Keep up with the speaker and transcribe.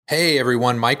Hey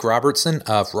everyone, Mike Robertson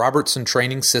of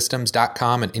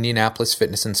RobertsonTrainingSystems.com and Indianapolis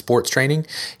Fitness and Sports Training,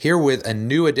 here with a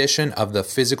new edition of the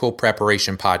Physical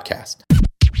Preparation Podcast.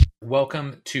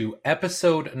 Welcome to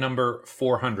episode number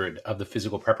 400 of the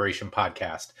Physical Preparation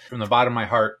Podcast. From the bottom of my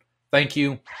heart, thank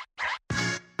you.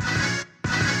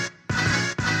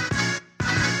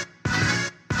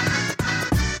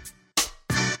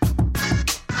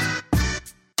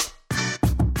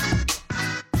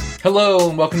 Hello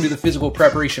and welcome to the Physical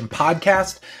Preparation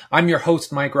Podcast. I'm your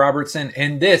host, Mike Robertson,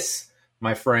 and this,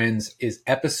 my friends, is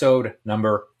episode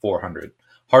number 400.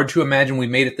 Hard to imagine we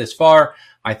made it this far.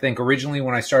 I think originally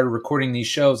when I started recording these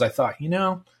shows, I thought,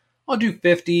 I'll do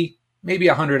 50, maybe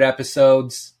 100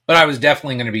 episodes, but I was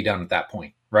definitely going to be done at that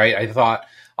point, right? I thought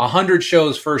 100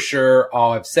 shows for sure.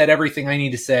 I've said everything I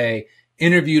need to say,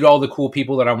 interviewed all the cool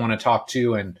people that I want to talk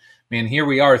to, and man, here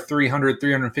we are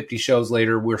 350 shows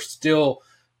later. We're still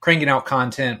cranking out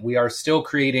content. We are still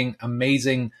creating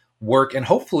amazing work and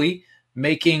hopefully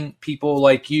making people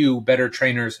like you better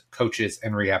trainers, coaches,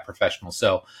 and rehab professionals.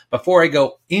 So before I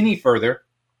go any further,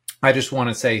 I just want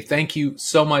to say thank you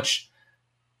so much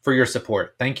for your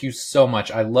support. Thank you so much.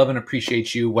 I love and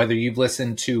appreciate you. Whether you've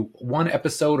listened to one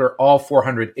episode or all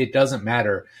 400, it doesn't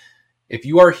matter. If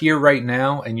you are here right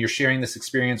now and you're sharing this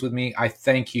experience with me, I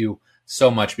thank you so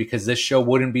much because this show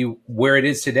wouldn't be where it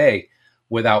is today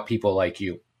without people like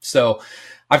you. So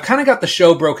I've kind of got the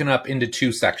show broken up into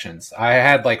two sections. I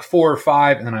had like 4 or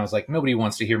 5, and then I was like, nobody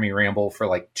wants to hear me ramble for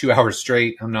like 2 hours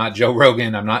straight. I'm not Joe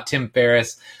Rogan. I'm not Tim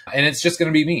Ferriss. And it's just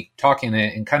going to be me talking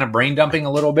and kind of brain dumping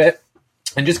a little bit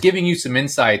and just giving you some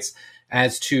insights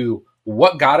as to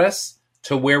what got us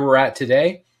to where we're at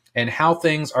today and how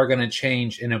things are going to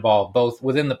change and evolve both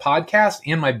within the podcast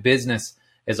and my business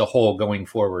as a whole going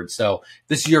forward. So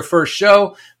this is your first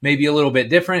show, maybe a little bit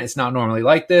different. It's not normally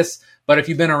like this. But if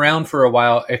you've been around for a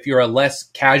while, if you're a less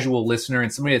casual listener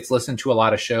and somebody that's listened to a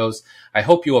lot of shows, I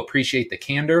hope you'll appreciate the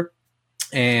candor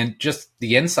and just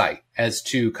the insight as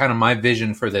to kind of my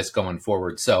vision for this going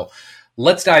forward. So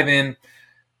let's dive in.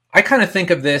 I kind of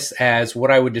think of this as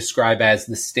what I would describe as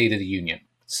the State of the Union.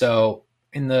 So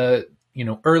in the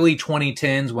early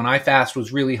 2010s, when IFAST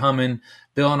was really humming,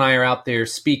 Bill and I are out there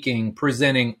speaking,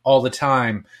 presenting all the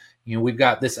time. We've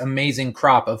got this amazing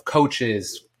crop of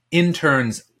coaches,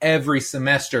 interns every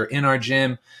semester in our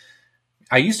gym.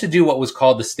 I used to do what was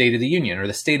called the State of the Union or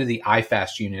the State of the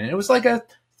IFAST Union. It was like a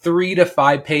 3 to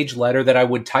 5 page letter that I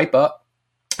would type up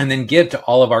and then give to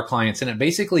all of our clients. And it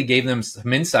basically gave them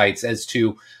some insights as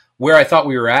to where I thought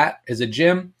we were at as a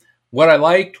gym, what I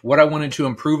liked, what I wanted to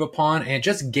improve upon. And it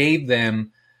just gave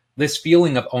them this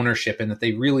feeling of ownership and that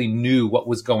they really knew what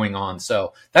was going on.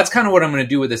 So that's kind of what I'm going to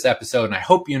do with this episode. And I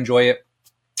hope you enjoy it.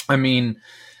 I mean,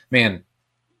 man,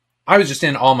 I was just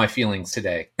in all my feelings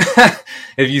today.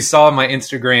 If you saw my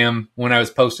Instagram when I was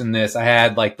posting this, I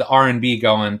had like the R&B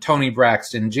going, Tony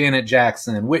Braxton, Janet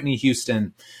Jackson, Whitney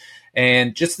Houston,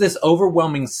 and just this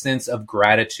overwhelming sense of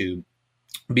gratitude.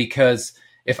 Because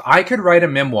if I could write a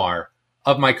memoir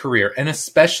of my career, and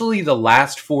especially the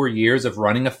last 4 years of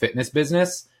running a fitness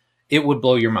business, it would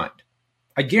blow your mind.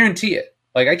 I guarantee it.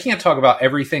 Like, I can't talk about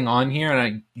everything on here,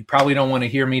 and you probably don't want to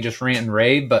hear me just rant and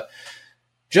rave, but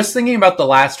just thinking about the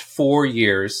last 4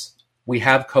 years, we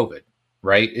have COVID,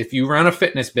 right? If you run a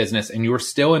fitness business and you're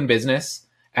still in business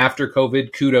after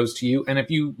COVID, kudos to you. And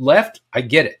if you left, I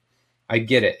get it. I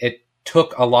get it. It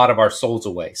took a lot of our souls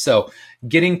away. So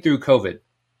getting through COVID,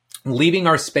 leaving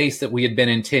our space that we had been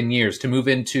in 10 years to move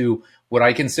into what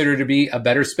I consider to be a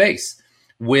better space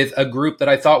with a group that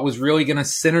I thought was really going to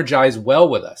synergize well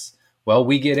with us. Well,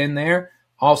 we get in there,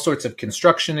 all sorts of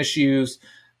construction issues.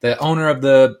 The owner of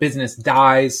the business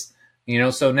dies,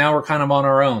 so now we're kind of on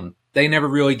our own. They never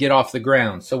really get off the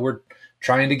ground. So we're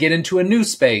trying to get into a new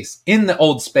space in the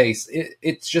old space.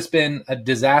 It's just been a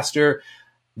disaster.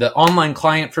 The online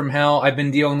client from hell I've been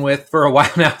dealing with for a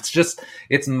while now.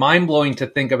 It's mind blowing to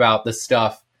think about the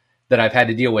stuff that I've had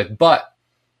to deal with. But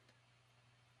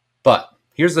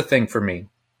here's the thing for me.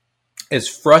 As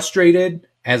frustrated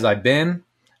as I've been,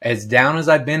 as down as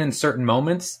I've been in certain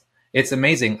moments, it's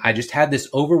amazing. I just had this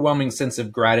overwhelming sense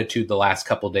of gratitude the last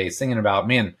couple of days thinking about,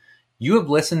 man, you have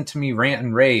listened to me rant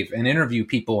and rave and interview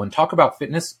people and talk about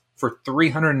fitness for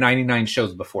 399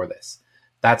 shows before this.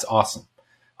 That's awesome.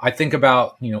 I think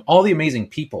about, all the amazing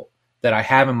people that I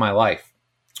have in my life,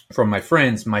 from my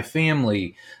friends, my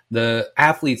family, the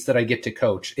athletes that I get to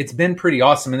coach. It's been pretty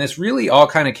awesome. And this really all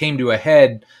kind of came to a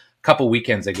head a couple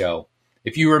weekends ago.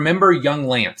 If you remember young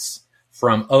Lance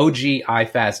from OG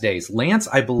IFAST days, Lance,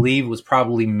 I believe, was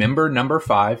probably member number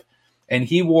 5, and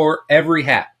he wore every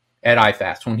hat at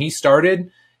IFAST. When he started,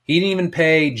 He didn't even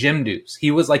pay gym dues.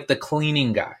 He was like the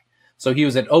cleaning guy. So he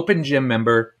was an open gym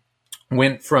member,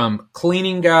 went from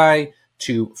cleaning guy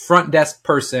to front desk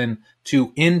person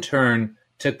to intern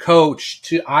to coach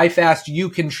to IFAST U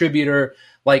contributor.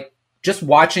 Like, just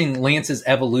watching Lance's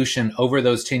evolution over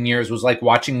those 10 years was like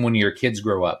watching one of your kids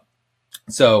grow up.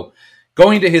 So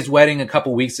going to his wedding a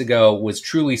couple weeks ago was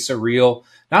truly surreal.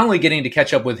 Not only getting to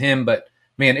catch up with him, but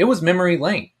man, it was memory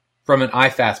lane from an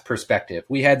IFAST perspective.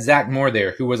 We had Zach Moore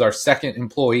there, who was our second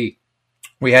employee.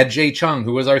 We had Jay Chung,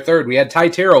 who was our third. We had Ty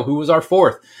Terrell, who was our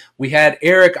fourth. We had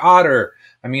Eric Otter.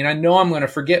 I mean, I know I'm going to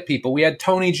forget people. We had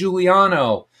Tony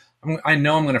Giuliano. I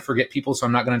know I'm going to forget people, so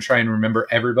I'm not going to try and remember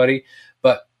everybody.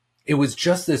 But it was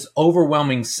just this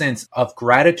overwhelming sense of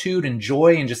gratitude and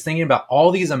joy and just thinking about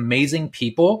all these amazing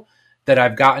people that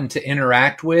I've gotten to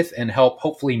interact with and help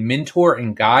hopefully mentor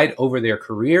and guide over their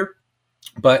career.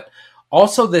 But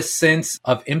also this sense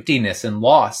of emptiness and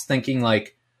loss, thinking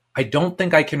like, I don't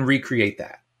think I can recreate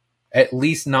that, at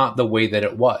least not the way that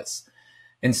it was.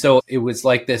 And so it was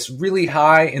like this really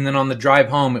high. And then on the drive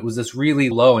home, it was this really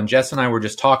low. And Jess and I were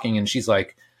just talking and she's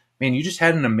like, man, you just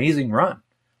had an amazing run.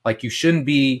 Like, you shouldn't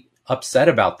be upset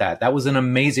about that. That was an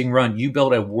amazing run. You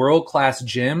built a world-class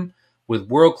gym with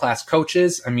world-class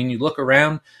coaches. I mean, you look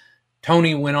around,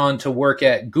 Tony went on to work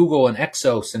at Google and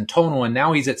Exos and Tonal, and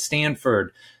now he's at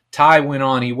Stanford. Ty went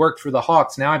on, he worked for the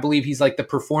Hawks. Now I believe he's like the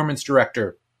performance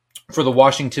director for the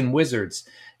Washington Wizards.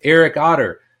 Eric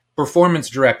Otter, performance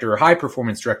director or high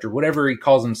performance director, whatever he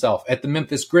calls himself, at the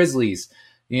Memphis Grizzlies.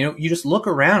 You know, you just look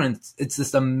around and it's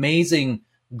this amazing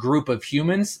group of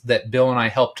humans that Bill and I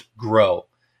helped grow.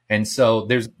 And so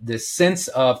there's this sense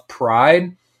of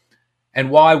pride. And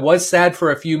while I was sad for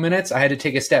a few minutes, I had to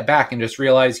take a step back and just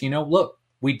realize, you know, look,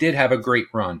 we did have a great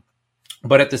run.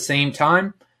 But at the same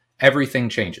time, everything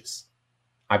changes.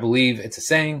 I believe it's a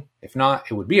saying. If not,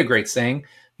 it would be a great saying.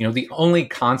 You know, the only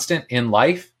constant in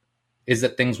life is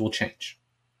that things will change.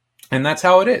 And that's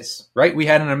how it is, right? We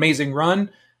had an amazing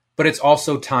run, but it's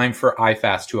also time for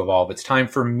IFAST to evolve. It's time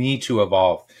for me to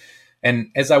evolve. And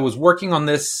as I was working on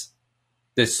this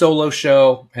solo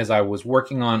show, as I was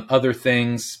working on other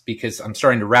things, because I'm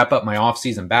starting to wrap up my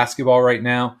off-season basketball right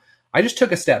now, I just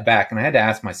took a step back and I had to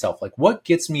ask myself, like, what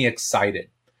gets me excited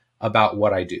about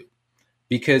what I do?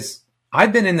 Because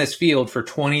I've been in this field for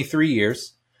 23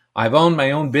 years. I've owned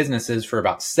my own businesses for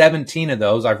about 17 of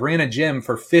those. I've ran a gym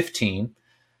for 15.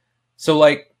 So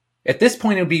like, at this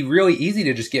point, it would be really easy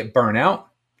to just get burnt out,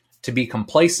 to be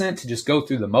complacent, to just go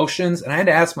through the motions. And I had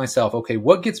to ask myself, okay,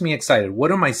 what gets me excited?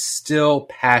 What am I still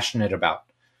passionate about?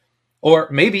 Or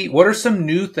maybe what are some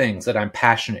new things that I'm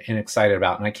passionate and excited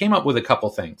about? And I came up with a couple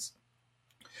things.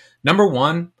 Number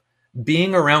one,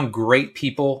 being around great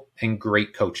people and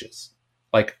great coaches.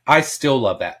 Like, I still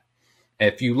love that.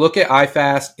 If you look at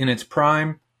IFAST in its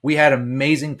prime, we had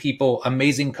amazing people,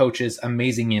 amazing coaches,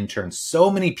 amazing interns. So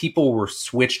many people were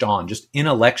switched on just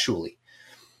intellectually.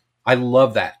 I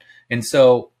love that. And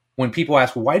so when people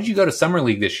ask, well, why did you go to Summer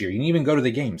League this year? You didn't even go to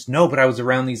the games. No, but I was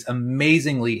around these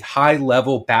amazingly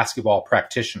high-level basketball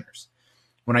practitioners.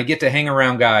 When I get to hang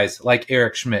around guys like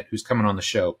Eric Schmidt, who's coming on the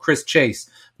show, Chris Chase,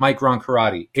 Mike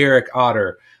Roncarati, Eric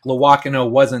Otter, Lawakano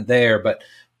wasn't there, but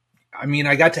I mean,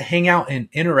 I got to hang out and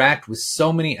interact with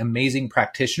so many amazing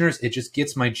practitioners. It just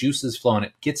gets my juices flowing.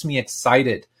 It gets me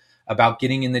excited about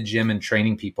getting in the gym and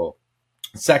training people.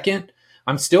 Second,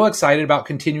 I'm still excited about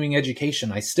continuing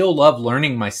education. I still love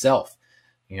learning myself.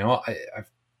 You know, I've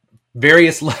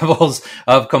various levels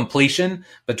of completion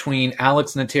between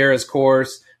Alex Natera's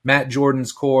course, Matt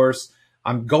Jordan's course.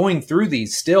 I'm going through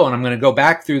these still, and I'm going to go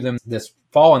back through them this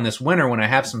fall and this winter when I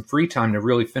have some free time to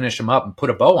really finish them up and put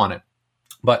a bow on it.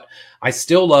 But I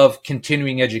still love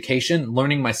continuing education,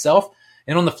 learning myself.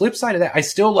 And on the flip side of that, I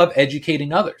still love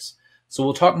educating others. So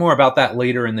we'll talk more about that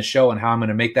later in the show and how I'm going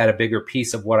to make that a bigger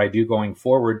piece of what I do going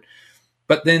forward.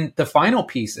 But then the final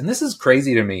piece, and this is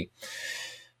crazy to me.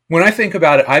 When I think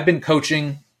about it, I've been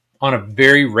coaching on a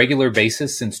very regular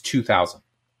basis since 2000.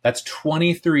 That's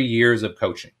 23 years of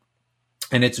coaching.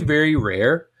 And it's very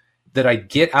rare that I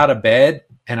get out of bed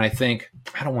and I think,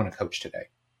 I don't want to coach today.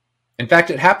 In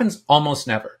fact, it happens almost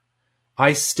never.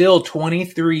 I still,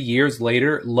 23 years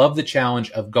later, love the challenge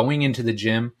of going into the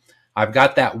gym. I've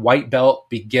got that white belt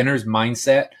beginner's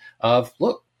mindset of,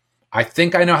 look, I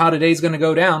think I know how today's going to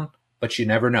go down, but you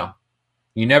never know.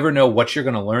 You never know what you're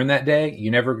going to learn that day.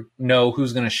 You never know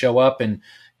who's going to show up and,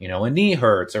 you know, a knee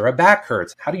hurts or a back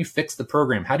hurts. How do you fix the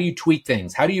program? How do you tweak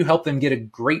things? How do you help them get a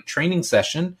great training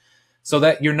session so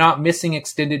that you're not missing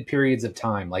extended periods of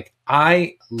time? Like,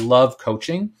 I love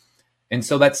coaching. And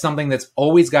so that's something that's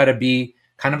always got to be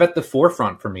kind of at the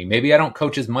forefront for me. Maybe I don't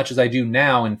coach as much as I do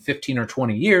now in 15 or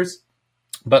 20 years,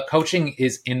 but coaching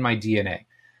is in my DNA.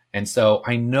 And so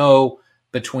I know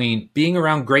between being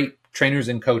around great trainers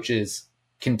and coaches,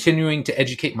 continuing to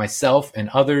educate myself and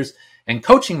others, and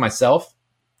coaching myself,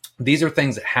 these are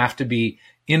things that have to be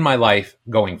in my life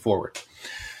going forward.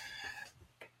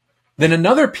 Then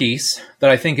another piece that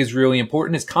I think is really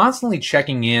important is constantly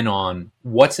checking in on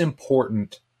what's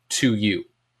important to you.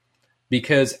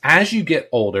 Because as you get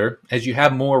older, as you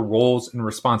have more roles and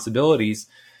responsibilities,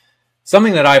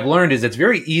 something that I've learned is it's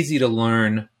very easy to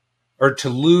learn or to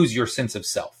lose your sense of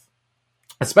self,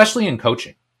 especially in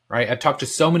coaching, right? I've talked to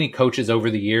so many coaches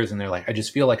over the years and they're like, I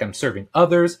just feel like I'm serving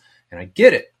others, and I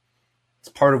get it. It's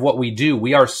part of what we do.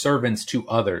 We are servants to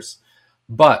others.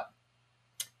 But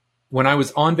when I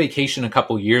was on vacation a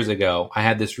couple years ago, I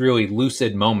had this really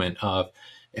lucid moment of,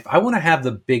 if I want to have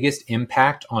the biggest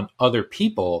impact on other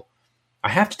people, I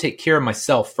have to take care of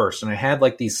myself first. And I had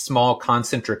like these small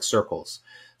concentric circles.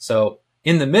 So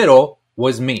in the middle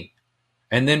was me.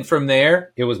 And then from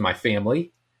there, it was my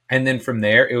family. And then from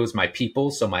there, it was my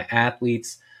people. So my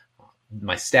athletes,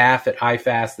 my staff at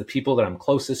IFAST, the people that I'm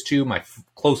closest to, my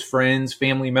close friends,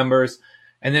 family members.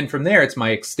 And then from there, it's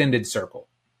my extended circle.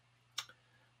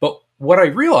 But what I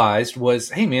realized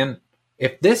was, hey man,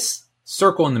 if this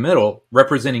circle in the middle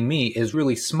representing me is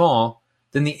really small,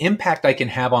 then the impact I can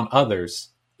have on others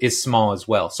is small as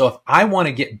well. So if I want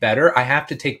to get better, I have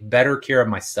to take better care of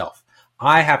myself.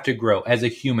 I have to grow as a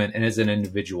human and as an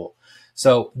individual.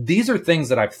 So these are things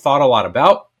that I've thought a lot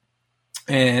about,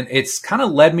 and it's kind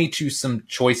of led me to some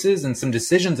choices and some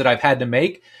decisions that I've had to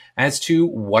make as to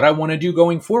what I want to do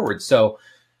going forward. So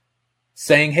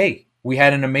saying, hey, we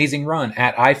had an amazing run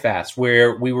at IFAST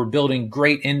where we were building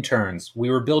great interns. We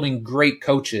were building great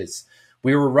coaches.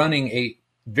 We were running a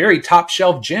very top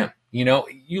shelf gym. You know,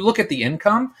 you look at the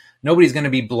income, nobody's going to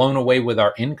be blown away with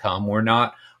our income. We're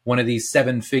not one of these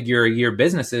 7-figure a year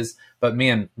businesses, but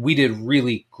man, we did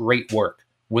really great work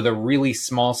with a really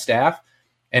small staff.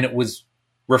 And it was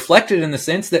reflected in the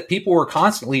sense that people were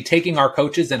constantly taking our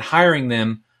coaches and hiring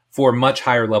them for much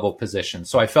higher level positions.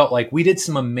 So I felt like we did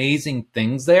some amazing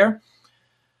things there.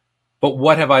 But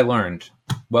what have I learned?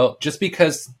 Well, just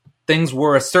because things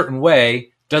were a certain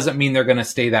way doesn't mean they're going to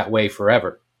stay that way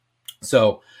forever.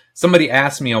 So somebody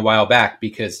asked me a while back,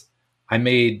 because I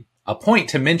made a point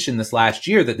to mention this last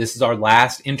year that this is our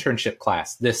last internship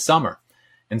class this summer.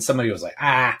 And somebody was like,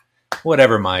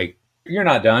 whatever, Mike, you're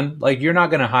not done. Like, you're not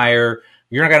going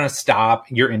to stop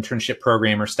your internship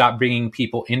program or stop bringing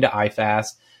people into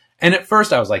IFAST. And at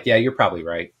first I was like, yeah, you're probably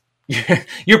right.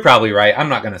 You're probably right. I'm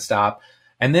not going to stop.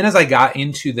 And then as I got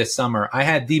into this summer, I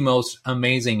had the most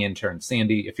amazing intern.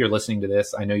 Sandy, if you're listening to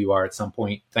this, I know you are at some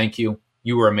point. Thank you.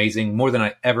 You were amazing, more than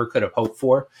I ever could have hoped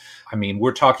for. I mean,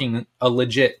 we're talking a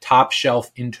legit top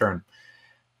shelf intern.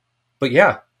 But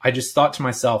yeah, I just thought to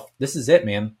myself, this is it,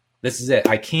 man. This is it.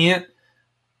 I can't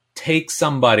take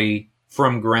somebody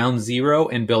from ground zero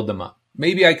and build them up.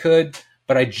 Maybe I could,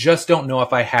 but I just don't know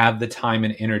if I have the time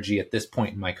and energy at this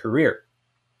point in my career.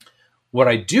 What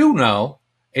I do know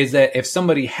is that if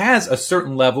somebody has a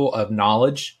certain level of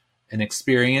knowledge and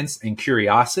experience and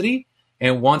curiosity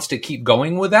and wants to keep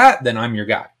going with that, then I'm your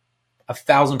guy.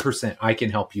 1,000% I can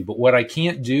help you. But what I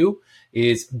can't do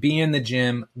is be in the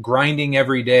gym, grinding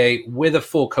every day with a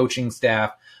full coaching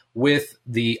staff, with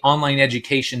the online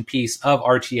education piece of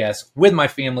RTS, with my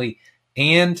family,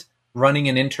 and running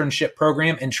an internship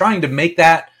program and trying to make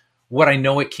that what I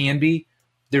know it can be.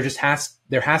 There has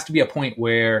to be a point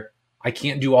where I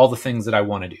can't do all the things that I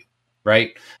want to do,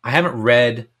 right? I haven't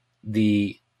read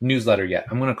the newsletter yet.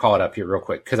 I'm going to call it up here real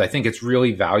quick because I think it's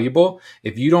really valuable.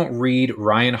 If you don't read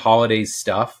Ryan Holiday's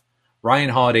stuff, Ryan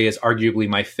Holiday is arguably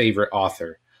my favorite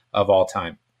author of all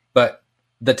time. But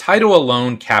the title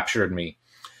alone captured me.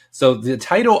 So the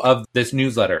title of this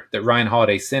newsletter that Ryan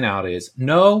Holiday sent out is,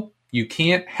 No, You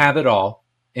Can't Have It All,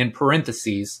 in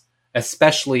parentheses,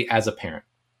 especially as a parent.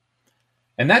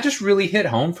 And that just really hit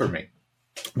home for me.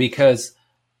 Because,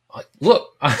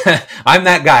 look, I'm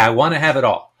that guy. I want to have it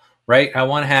all, right? I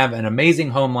want to have an amazing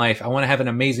home life. I want to have an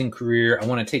amazing career. I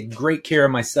want to take great care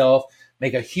of myself,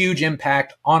 make a huge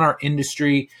impact on our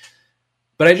industry.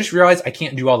 But I just realized I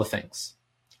can't do all the things.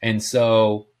 And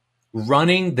so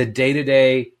running the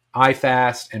day-to-day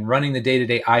IFAST and running the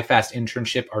day-to-day IFAST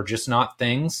internship are just not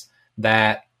things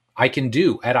that I can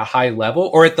do at a high level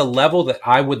or at the level that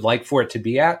I would like for it to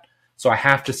be at. So I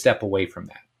have to step away from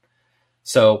that.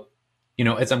 So,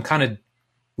 as I'm kind of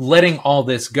letting all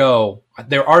this go,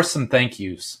 there are some thank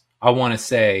yous I want to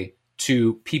say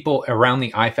to people around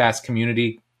the IFAST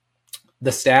community.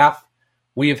 The staff,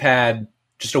 we have had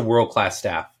just a world-class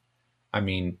staff. I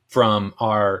mean, from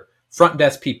our front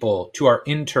desk people to our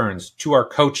interns to our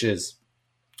coaches,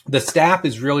 the staff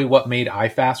is really what made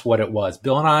IFAST what it was.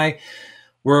 Bill and I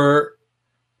were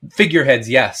figureheads,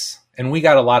 yes, and we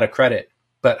got a lot of credit.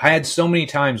 But I had so many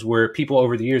times where people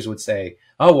over the years would say,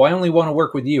 oh, well, I only want to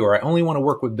work with you, or I only want to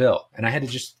work with Bill. And I had to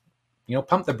just,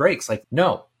 pump the brakes. Like,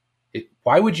 no,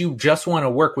 why would you just want to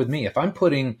work with me? If I'm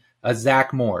putting a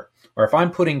Zach Moore, or if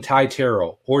I'm putting Ty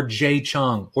Terrell, or Jay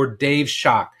Chung, or Dave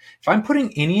Schock, if I'm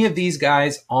putting any of these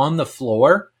guys on the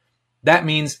floor, that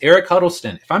means Eric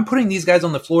Huddleston. If I'm putting these guys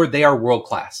on the floor, they are world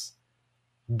class.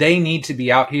 They need to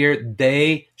be out here.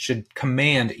 They should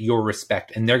command your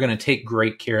respect, and they're going to take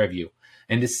great care of you.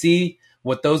 And to see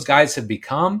what those guys have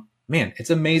become, man, it's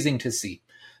amazing to see.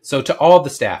 So to all the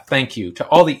staff, thank you. To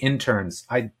all the interns,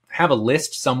 I have a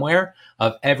list somewhere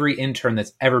of every intern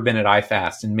that's ever been at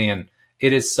IFAST. And man,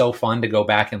 it is so fun to go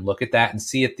back and look at that and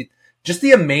see just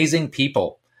the amazing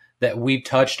people that we've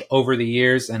touched over the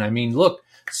years. And I mean, look,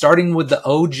 starting with the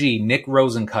OG Nick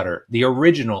Rosencutter, the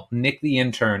original Nick the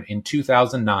intern in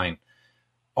 2009,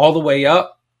 all the way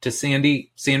up to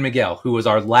Sandy San Miguel, who was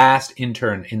our last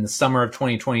intern in the summer of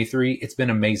 2023. It's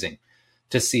been amazing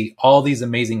to see all these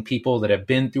amazing people that have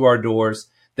been through our doors,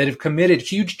 that have committed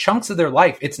huge chunks of their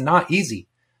life. It's not easy.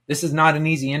 This is not an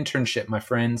easy internship, my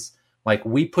friends. Like,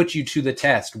 we put you to the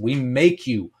test. We make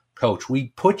you coach. We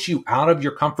put you out of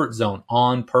your comfort zone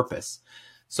on purpose.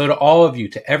 So to all of you,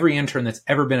 to every intern that's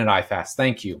ever been at IFAST,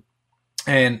 thank you.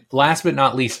 And last but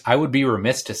not least, I would be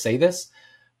remiss to say this,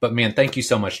 but man, thank you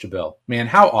so much to Bill. Man,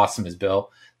 how awesome is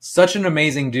Bill? Such an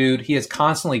amazing dude. He has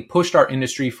constantly pushed our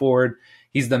industry forward.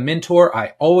 He's the mentor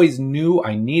I always knew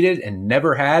I needed and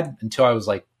never had until I was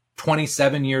like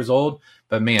 27 years old.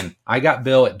 But man, I got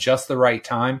Bill at just the right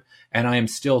time. And I am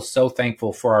still so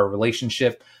thankful for our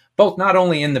relationship, both not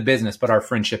only in the business, but our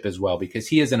friendship as well, because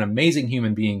he is an amazing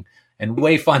human being and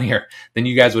way funnier than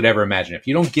you guys would ever imagine. If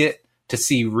you don't get to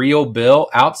see real Bill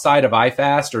outside of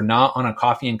IFAST or not on a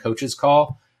coffee and coaches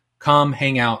call, come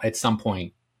hang out at some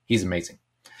point. He's amazing.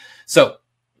 So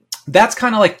that's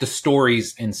kind of like the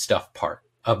stories and stuff part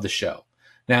of the show.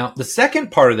 Now, the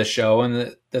second part of the show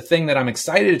and the thing that I'm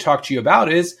excited to talk to you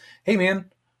about is, hey man,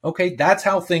 okay, that's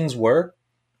how things were.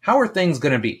 How are things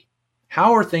going to be?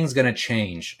 How are things going to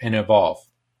change and evolve?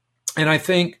 And I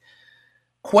think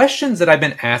questions that I've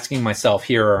been asking myself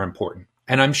here are important.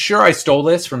 And I'm sure I stole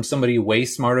this from somebody way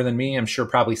smarter than me. I'm sure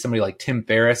probably somebody like Tim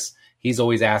Ferriss. He's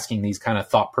always asking these kind of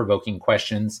thought-provoking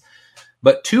questions.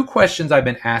 But two questions I've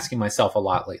been asking myself a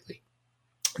lot lately.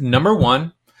 Number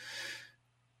one,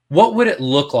 what would it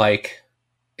look like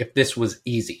if this was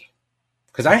easy?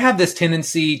 Because I have this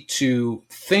tendency to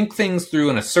think things through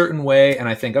in a certain way, and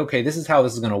I think, okay, this is how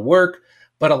this is going to work.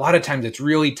 But a lot of times it's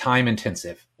really time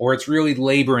intensive, or it's really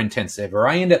labor intensive, or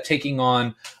I end up taking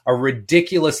on a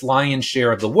ridiculous lion's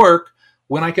share of the work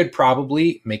when I could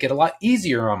probably make it a lot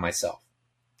easier on myself.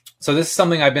 So this is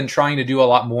something I've been trying to do a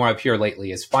lot more of here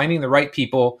lately, is finding the right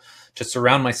people to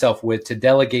surround myself with, to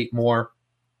delegate more,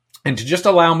 and to just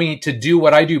allow me to do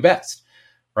what I do best,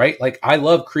 right? Like, I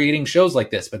love creating shows like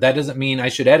this, but that doesn't mean I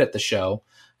should edit the show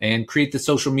and create the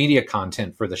social media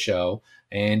content for the show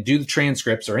and do the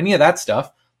transcripts or any of that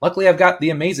stuff. Luckily, I've got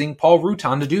the amazing Paul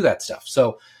Rutan to do that stuff.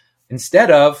 So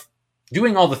instead of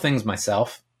doing all the things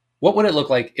myself, what would it look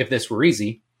like if this were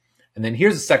easy? And then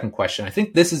here's the second question. I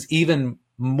think this is even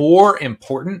more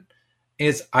important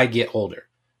as I get older.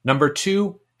 Number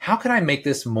two, how can I make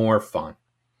this more fun?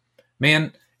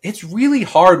 Man, it's really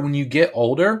hard when you get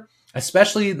older,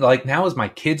 especially like now as my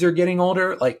kids are getting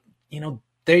older. Like,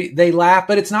 they laugh,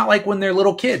 but it's not like when they're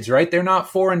little kids, right? They're not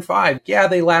 4 and 5. Yeah,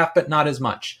 they laugh, but not as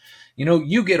much.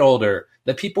 You get older.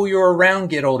 The people you're around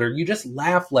get older. You just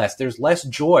laugh less. There's less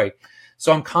joy.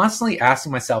 So I'm constantly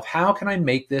asking myself, how can I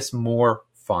make this more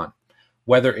fun?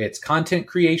 Whether it's content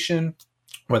creation,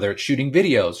 whether it's shooting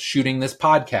videos, shooting this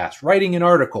podcast, writing an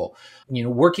article,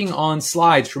 working on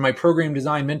slides for my program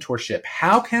design mentorship.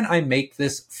 How can I make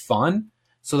this fun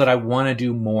so that I want to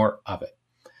do more of it?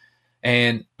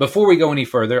 And before we go any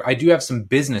further, I do have some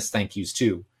business thank yous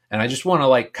too. And I just want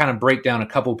to kind of break down a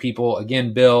couple people.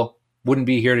 Again, Bill wouldn't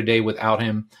be here today without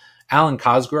him. Alan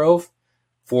Cosgrove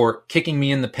for kicking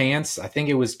me in the pants. I think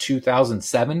it was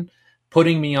 2007,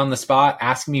 putting me on the spot,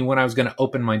 asking me when I was going to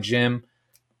open my gym,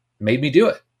 made me do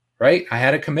it, right? I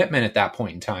had a commitment at that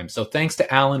point in time. So thanks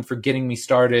to Alan for getting me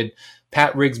started.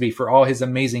 Pat Rigsby for all his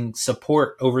amazing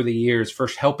support over the years, for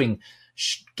helping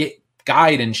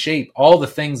guide and shape all the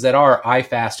things that are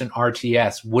IFAST and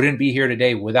RTS. Wouldn't be here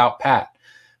today without Pat.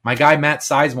 My guy, Matt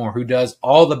Sizemore, who does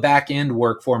all the back-end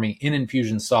work for me in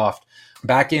Infusionsoft,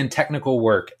 back-end technical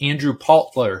work. Andrew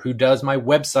Paltler, who does my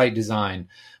website design.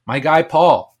 My guy,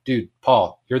 Paul. Dude,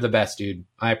 Paul, you're the best, dude.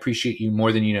 I appreciate you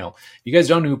more than you know. If you guys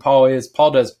don't know who Paul is,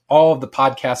 Paul does all of the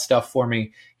podcast stuff for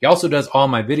me. He also does all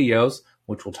my videos,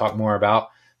 which we'll talk more about.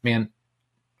 Man,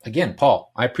 again,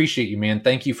 Paul, I appreciate you, man.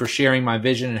 Thank you for sharing my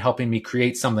vision and helping me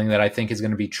create something that I think is going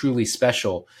to be truly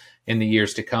special in the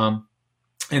years to come.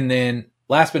 And then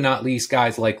last but not least,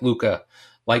 guys like Luca,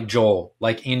 like Joel,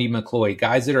 like Andy McCloy,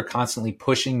 guys that are constantly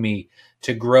pushing me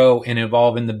to grow and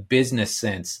evolve in the business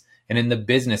sense and in the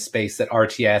business space that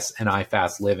RTS and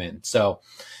IFAST live in. So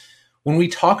when we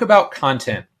talk about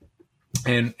content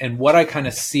and what I kind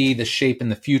of see the shape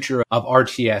and the future of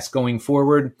RTS going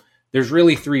forward, there's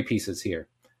really three pieces here.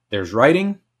 There's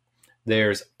writing,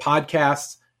 there's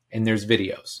podcasts, and there's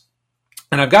videos.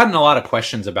 And I've gotten a lot of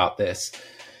questions about this.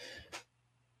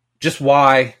 Just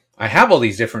why I have all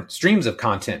these different streams of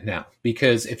content now.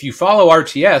 Because if you follow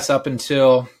RTS up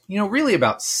until, really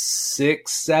about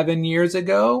 6-7 years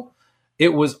ago,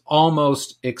 it was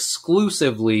almost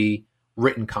exclusively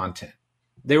written content.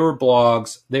 There were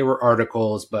blogs, there were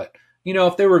articles, but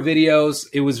if there were videos,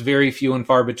 it was very few and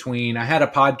far between. I had a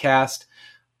podcast,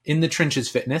 In the Trenches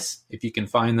Fitness. If you can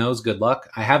find those, good luck.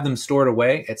 I have them stored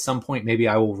away. At some point, maybe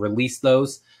I will release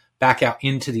those back out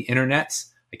into the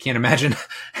internets. I can't imagine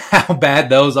how bad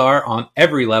those are on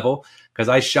every level because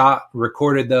I shot,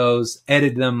 recorded those,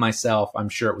 edited them myself. I'm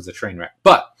sure it was a train wreck.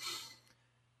 But,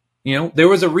 there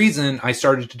was a reason I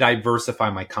started to diversify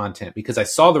my content because I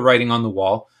saw the writing on the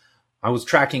wall. I was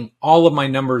tracking all of my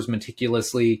numbers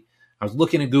meticulously. I was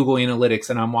looking at Google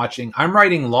Analytics and I'm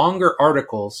writing longer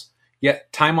articles,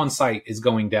 yet time on site is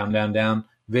going down, down, down.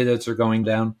 Visits are going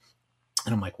down.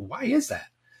 And I'm like, why is that?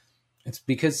 It's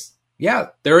because,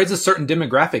 there is a certain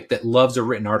demographic that loves a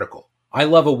written article. I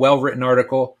love a well-written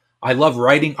article. I love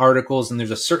writing articles, and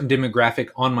there's a certain demographic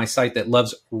on my site that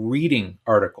loves reading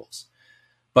articles.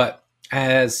 But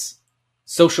as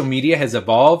social media has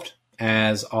evolved,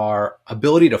 as our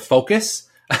ability to focus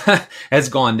has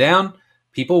gone down,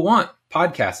 people want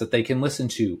podcasts that they can listen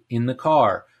to in the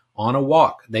car, on a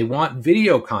walk. They want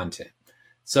video content.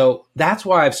 So that's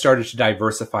why I've started to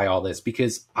diversify all this,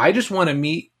 because I just want to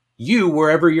meet you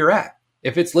wherever you're at.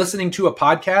 If it's listening to a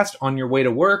podcast on your way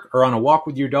to work or on a walk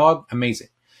with your dog, amazing.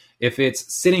 If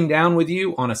it's sitting down with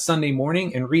you on a Sunday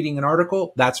morning and reading an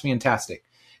article, that's fantastic.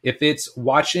 If it's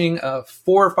watching a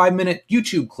 4 or 5 minute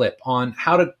YouTube clip on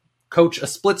how to coach a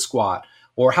split squat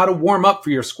or how to warm up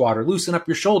for your squat or loosen up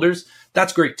your shoulders,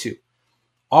 that's great too.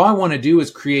 All I want to do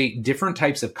is create different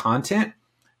types of content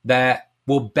that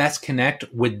will best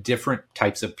connect with different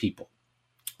types of people.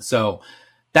 So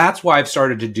that's why I've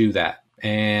started to do that.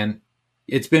 And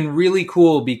it's been really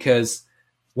cool because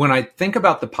when I think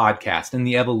about the podcast and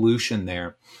the evolution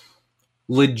there,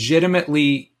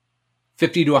 legitimately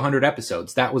 50 to 100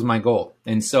 episodes, that was my goal.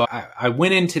 And so I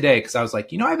went in today because I was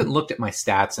like, I haven't looked at my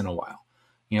stats in a while.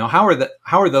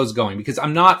 How are those going? Because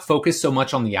I'm not focused so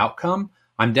much on the outcome.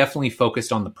 I'm definitely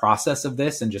focused on the process of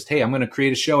this and just, hey, I'm going to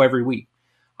create a show every week.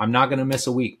 I'm not going to miss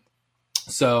a week.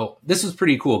 So this is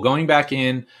pretty cool. Going back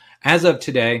in, as of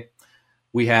today,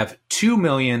 we have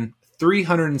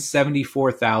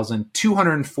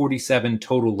 2,374,247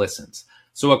 total listens.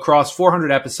 So across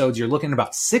 400 episodes, you're looking at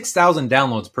about 6,000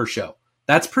 downloads per show.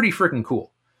 That's pretty freaking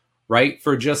cool, right?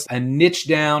 For just a niche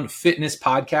down fitness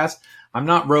podcast. I'm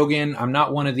not Rogan. I'm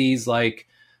not one of these like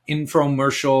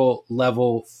infomercial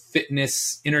level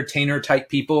fitness entertainer type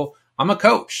people. I'm a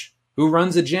coach who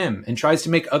runs a gym and tries to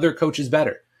make other coaches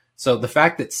better. So the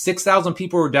fact that 6,000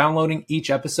 people are downloading each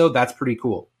episode, that's pretty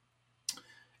cool.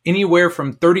 Anywhere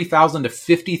from 30,000 to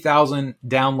 50,000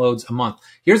 downloads a month.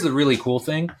 Here's the really cool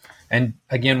thing. And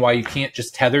again, why you can't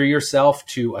just tether yourself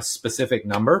to a specific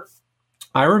number.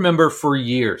 I remember for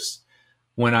years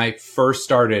when I first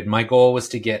started, my goal was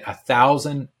to get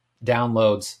 1,000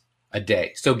 downloads a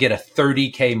day. So get a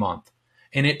 30K month.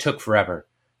 And it took forever.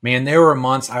 Man, there were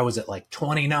months I was at like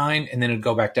 29 and then it'd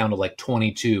go back down to like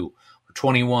 22 or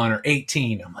 21 or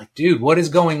 18. I'm like, dude, what is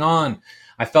going on?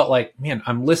 I felt like, man,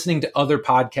 I'm listening to other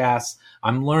podcasts.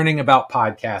 I'm learning about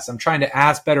podcasts. I'm trying to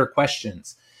ask better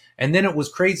questions. And then it was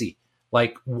crazy.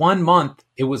 Like 1 month,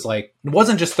 it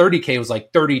wasn't just 30K, it was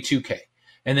like 32K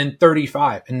and then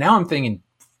 35. And now I'm thinking,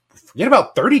 forget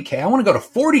about 30K. I want to go to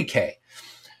 40K.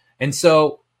 And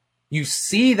so you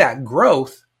see that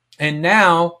growth. And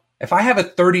now if I have a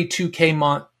 32K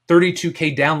month,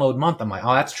 32K download month, I'm like,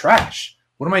 oh, that's trash.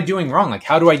 What am I doing wrong? Like,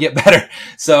 how do I get better?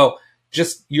 So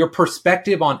just your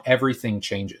perspective on everything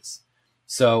changes.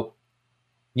 So,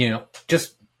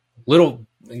 just little,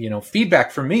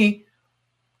 feedback from me.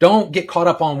 Don't get caught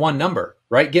up on one number,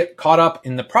 right? Get caught up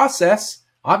in the process.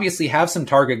 Obviously have some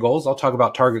target goals. I'll talk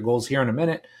about target goals here in a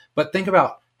minute, but think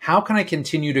about how can I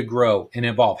continue to grow and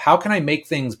evolve? How can I make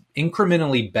things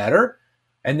incrementally better?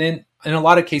 And then in a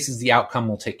lot of cases, the outcome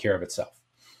will take care of itself.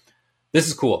 This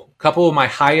is cool. A couple of my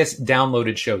highest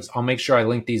downloaded shows. I'll make sure I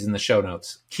link these in the show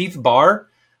notes. Keith Barr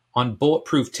on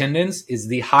bulletproof tendons is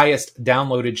the highest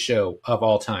downloaded show of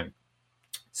all time.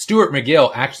 Stuart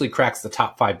McGill actually cracks the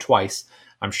top 5 twice.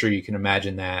 I'm sure you can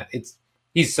imagine that.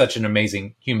 He's such an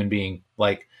amazing human being.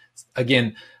 Like,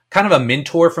 again, kind of a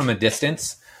mentor from a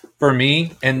distance for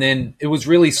me. And then it was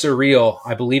really surreal.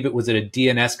 I believe it was at a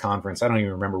DNS conference. I don't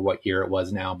even remember what year it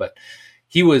was now, but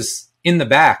he was in the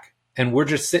back and we're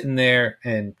just sitting there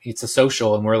and it's a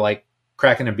social and we're like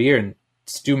cracking a beer and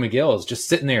Stu McGill is just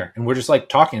sitting there and we're just like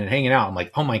talking and hanging out. I'm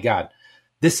like, oh my God,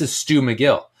 this is Stu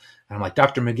McGill. And I'm like,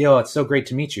 Dr. McGill, it's so great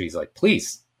to meet you. He's like,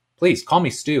 please call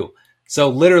me Stu. So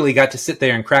literally got to sit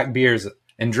there and crack beers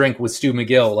and drink with Stu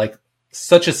McGill, like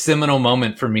such a seminal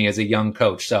moment for me as a young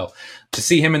coach. So to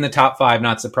see him in the top 5,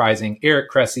 not surprising. Eric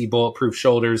Cressy, Bulletproof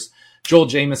Shoulders. Joel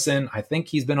Jameson, I think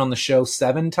he's been on the show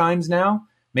 7 times now,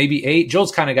 maybe 8.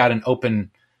 Joel's kind of got an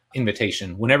open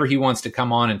invitation. Whenever he wants to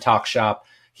come on and talk shop,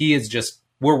 he is just,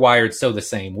 we're wired so the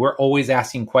same. We're always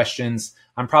asking questions.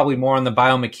 I'm probably more on the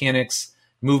biomechanics,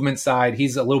 movement side.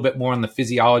 He's a little bit more on the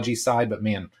physiology side, but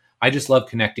man, I just love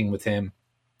connecting with him.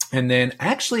 And then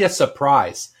actually a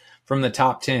surprise from the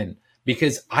top 10,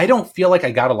 because I don't feel like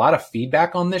I got a lot of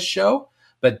feedback on this show,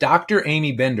 but Dr.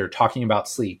 Amy Bender talking about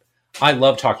sleep. I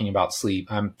love talking about sleep.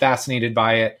 I'm fascinated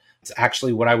by it. It's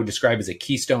actually what I would describe as a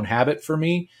keystone habit for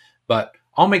me, but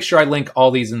I'll make sure I link all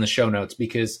these in the show notes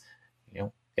because,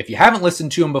 if you haven't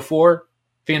listened to them before,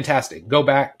 fantastic. Go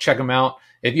back, check them out.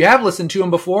 If you have listened to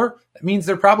them before, that means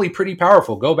they're probably pretty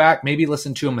powerful. Go back, maybe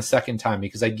listen to them a second time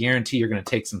because I guarantee you're going to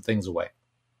take some things away.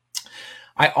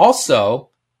 I also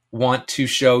want to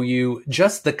show you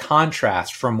just the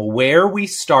contrast from where we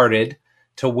started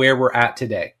to where we're at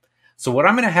today. So what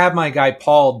I'm going to have my guy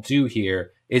Paul do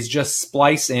here is just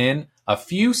splice in a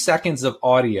few seconds of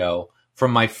audio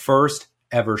from my first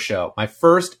ever show. My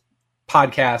first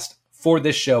podcast for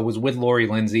this show was with Lori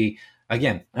Lindsay.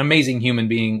 Again, an amazing human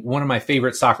being, one of my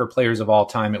favorite soccer players of all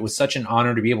time. It was such an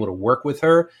honor to be able to work with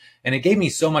her. And it gave me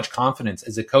so much confidence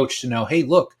as a coach to know, hey,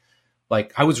 look,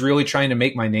 like I was really trying to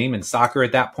make my name in soccer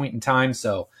at that point in time.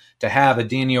 So to have a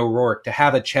Danny O'Rourke, to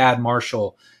have a Chad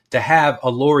Marshall, to have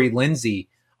a Lori Lindsay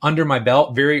under my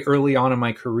belt very early on in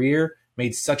my career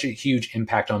made such a huge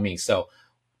impact on me. So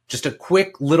just a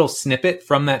quick little snippet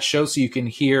from that show so you can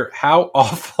hear how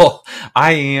awful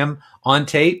I am on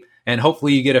tape. And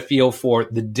hopefully you get a feel for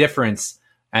the difference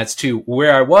as to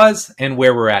where I was and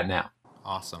where we're at now.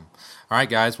 Awesome. All right,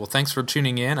 guys. Well, thanks for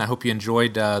tuning in. I hope you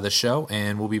enjoyed the show,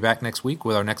 and we'll be back next week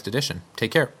with our next edition.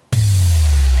 Take care.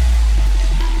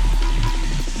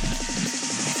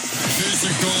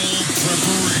 Physical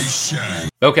preparation.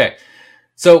 Okay.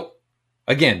 So,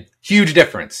 again, huge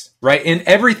difference, right? In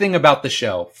everything about the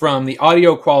show, from the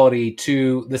audio quality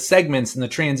to the segments and the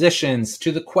transitions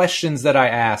to the questions that I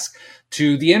ask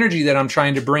to the energy that I'm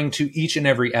trying to bring to each and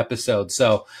every episode.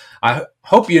 So I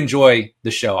hope you enjoy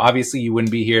the show. Obviously, you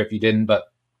wouldn't be here if you didn't,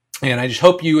 and I just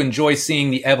hope you enjoy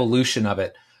seeing the evolution of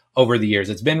it over the years.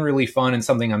 It's been really fun and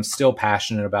something I'm still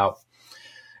passionate about.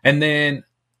 And then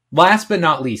last but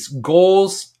not least,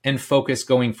 goals and focus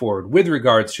going forward with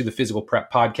regards to the Physical Prep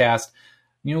Podcast.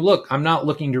 Look, I'm not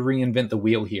looking to reinvent the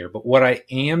wheel here, but what I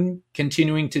am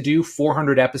continuing to do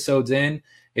 400 episodes in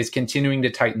is continuing to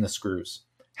tighten the screws.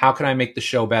 How can I make the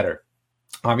show better?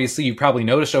 Obviously, you probably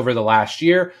noticed over the last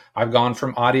year, I've gone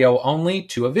from audio only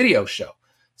to a video show.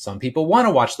 Some people want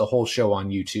to watch the whole show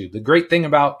on YouTube. The great thing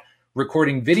about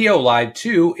recording video live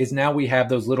too is now we have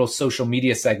those little social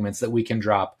media segments that we can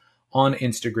drop on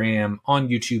Instagram, on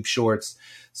YouTube Shorts.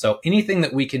 So anything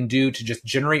that we can do to just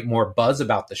generate more buzz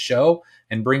about the show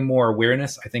and bring more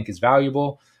awareness, I think is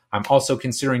valuable. I'm also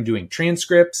considering doing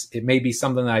transcripts. It may be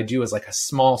something that I do as like a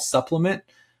small supplement.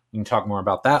 We can talk more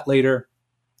about that later,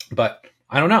 but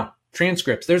I don't know.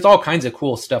 Transcripts, there's all kinds of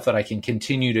cool stuff that I can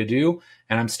continue to do.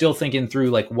 And I'm still thinking through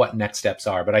like what next steps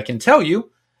are, but I can tell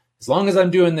you, as long as I'm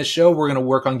doing this show, we're going to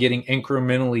work on getting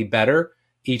incrementally better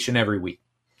each and every week.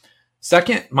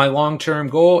 Second, my long-term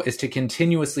goal is to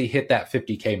continuously hit that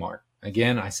 50K mark.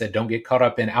 Again, I said, don't get caught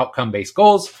up in outcome-based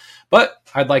goals, but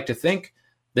I'd like to think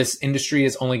this industry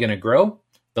is only going to grow.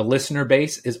 The listener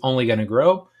base is only going to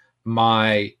grow.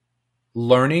 My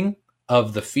learning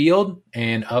of the field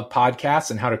and of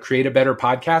podcasts and how to create a better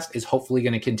podcast is hopefully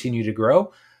going to continue to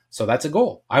grow. So that's a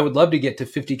goal. I would love to get to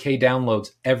 50K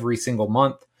downloads every single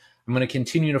month. I'm going to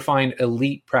continue to find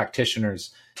elite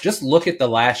practitioners. Just look at the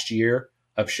last year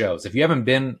of shows. If you haven't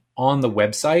been on the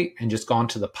website and just gone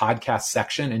to the podcast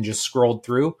section and just scrolled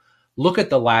through, look at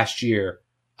the last year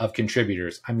of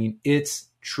contributors. I mean, it's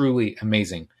truly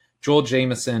amazing. Joel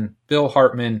Jameson, Bill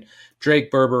Hartman,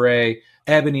 Drake Berberet,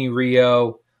 Ebony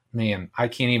Rio. Man, I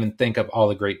can't even think of all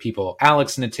the great people.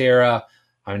 Alex Natera.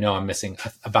 I know I'm missing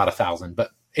about 1,000,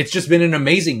 but it's just been an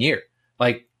amazing year.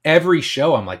 Like every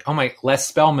show, I'm like, oh my, Les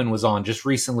Spellman was on just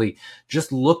recently.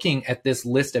 Just looking at this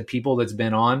list of people that's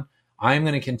been on, I'm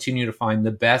going to continue to find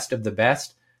the best of the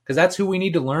best because that's who we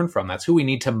need to learn from. That's who we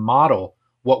need to model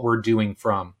what we're doing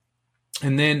from.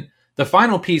 And then the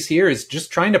final piece here is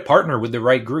just trying to partner with the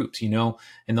right groups. You know,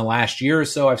 in the last year or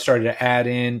so, I've started to add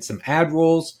in some ad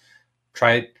roles,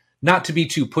 try not to be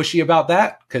too pushy about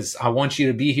that because I want you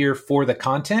to be here for the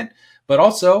content, but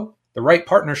also the right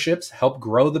partnerships help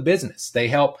grow the business. They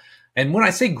help. And when I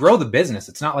say grow the business,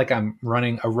 it's not like I'm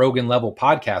running a Rogan level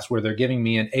podcast where they're giving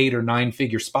me an 8 or 9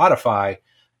 figure Spotify.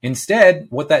 Instead,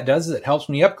 what that does is it helps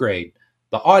me upgrade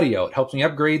the audio. It helps me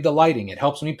upgrade the lighting. It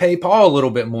helps me pay Paul a little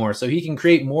bit more so he can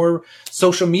create more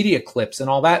social media clips and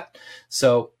all that.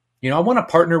 So, you know, I want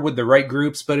to partner with the right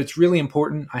groups, but it's really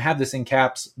important. I have this in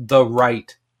caps, the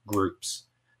right groups,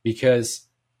 because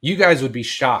you guys would be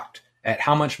shocked at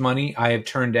how much money I have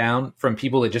turned down from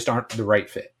people that just aren't the right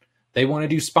fit. They want to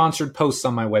do sponsored posts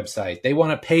on my website. They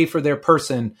want to pay for their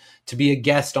person to be a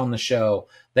guest on the show.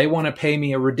 They want to pay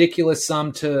me a ridiculous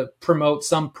sum to promote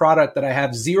some product that I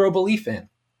have zero belief in.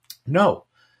 No,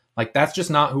 like that's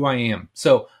just not who I am.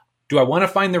 So do I want to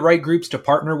find the right groups to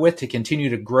partner with to continue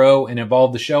to grow and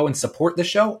evolve the show and support the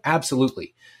show?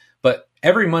 Absolutely. But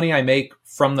every money I make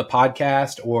from the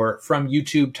podcast or from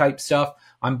YouTube type stuff,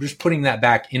 I'm just putting that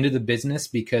back into the business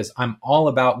because I'm all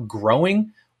about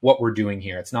growing what we're doing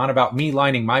here. It's not about me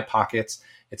lining my pockets.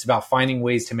 It's about finding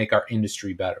ways to make our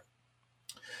industry better.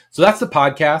 So that's the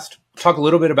podcast. Talk a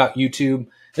little bit about YouTube.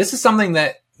 This is something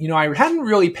that, you know, I hadn't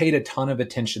really paid a ton of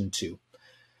attention to,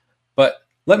 but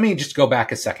let me just go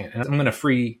back a second and I'm going to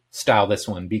freestyle this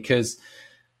one because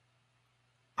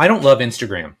I don't love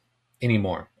Instagram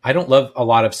anymore. I don't love a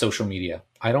lot of social media.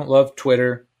 I don't love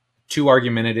Twitter, too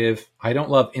argumentative. I don't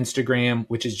love Instagram,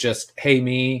 which is just, hey,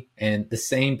 me, and the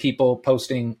same people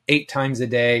posting 8 times a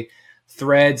day.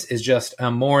 Threads is just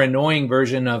a more annoying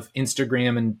version of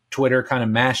Instagram and Twitter kind of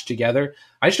mashed together.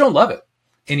 I just don't love it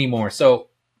anymore. So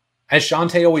as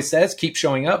Shantae always says, keep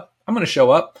showing up. I'm going to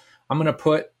show up. I'm going to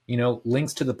put, you know,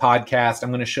 links to the podcast. I'm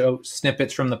going to show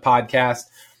snippets from the podcast.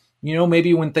 You know,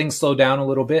 maybe when things slow down a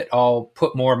little bit, I'll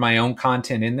put more of my own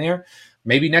content in there.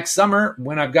 Maybe next summer,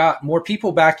 when I've got more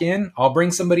people back in, I'll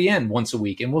bring somebody in once a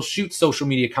week and we'll shoot social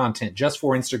media content just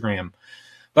for Instagram.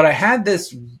 But I had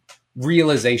this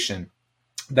realization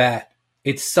that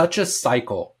it's such a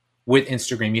cycle with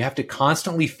Instagram. You have to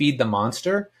constantly feed the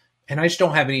monster, and I just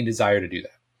don't have any desire to do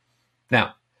that.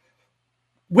 Now,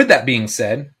 with that being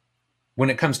said, when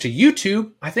it comes to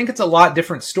YouTube, I think it's a lot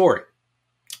different story.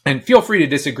 And feel free to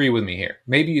disagree with me here.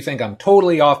 Maybe you think I'm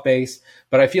totally off base,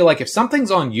 but I feel like if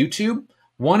something's on YouTube,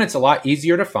 one, it's a lot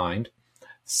easier to find.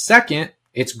 Second,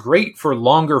 it's great for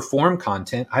longer form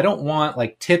content. I don't want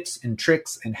like tips and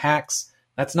tricks and hacks.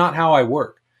 That's not how I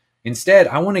work. Instead,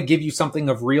 I want to give you something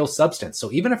of real substance.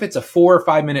 So even if it's a 4 or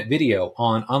 5 minute video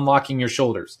on unlocking your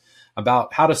shoulders,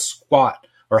 about how to squat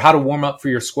or how to warm up for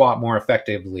your squat more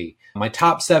effectively, my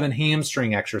top 7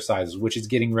 hamstring exercises, which is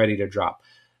getting ready to drop.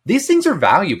 These things are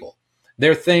valuable.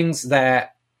 They're things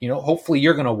that, you know, hopefully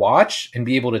you're going to watch and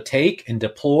be able to take and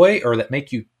deploy, or that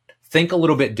make you think a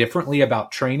little bit differently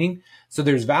about training. So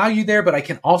there's value there, but I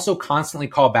can also constantly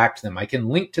call back to them. I can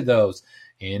link to those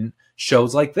in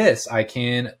shows like this. I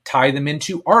can tie them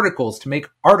into articles to make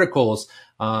articles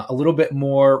a little bit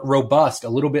more robust, a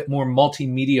little bit more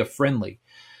multimedia friendly.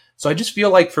 So I just feel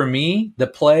like for me, the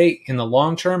play in the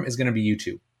long term is going to be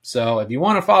YouTube. So if you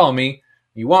want to follow me,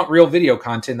 you want real video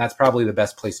content, that's probably the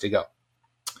best place to go.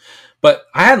 But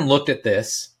I hadn't looked at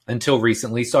this until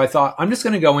recently, so I thought I'm just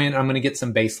going to go in, I'm going to get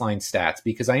some baseline stats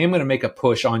because I am going to make a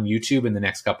push on YouTube in the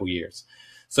next couple years.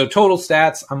 So total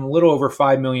stats, I'm a little over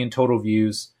 5 million total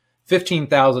views,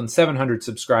 15,700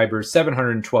 subscribers,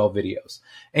 712 videos.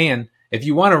 And if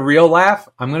you want a real laugh,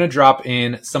 I'm going to drop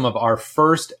in some of our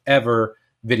first ever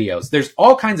videos. There's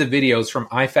all kinds of videos from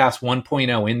IFAST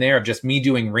 1.0 in there of just me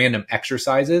doing random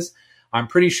exercises. I'm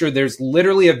pretty sure there's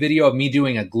literally a video of me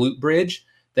doing a glute bridge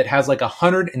that has like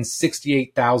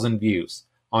 168,000 views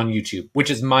on YouTube, which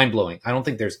is mind-blowing. I don't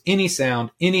think there's any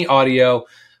sound, any audio,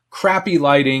 crappy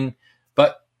lighting,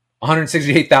 but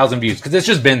 168,000 views because it's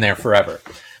just been there forever.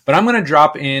 But I'm going to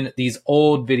drop in these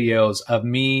old videos of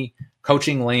me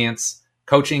coaching Lance,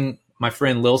 coaching my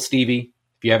friend Lil Stevie.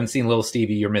 If you haven't seen Lil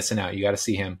Stevie, you're missing out. You got to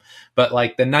see him. But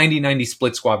like the 90-90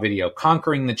 split squat video,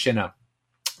 conquering the chin up.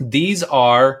 These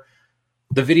are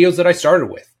the videos that I started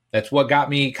with. That's what got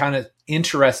me kind of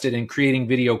interested in creating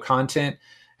video content.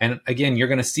 And again, you're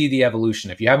going to see the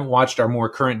evolution. If you haven't watched our more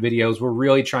current videos, we're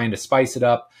really trying to spice it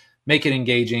up, make it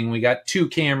engaging. We got 2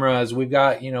 cameras. We've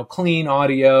got, clean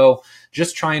audio,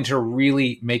 just trying to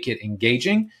really make it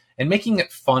engaging and making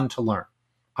it fun to learn.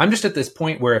 I'm just at this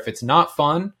point where if it's not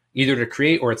fun, either to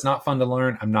create or it's not fun to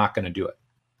learn, I'm not going to do it.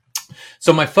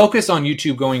 So my focus on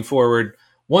YouTube going forward,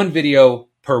 1 video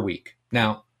per week.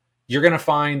 Now, you're going to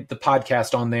find the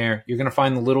podcast on there. You're going to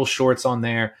find the little shorts on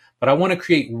there. But I want to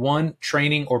create 1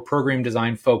 training or program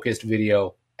design focused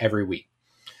video every week.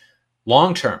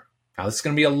 Long term. Now, this is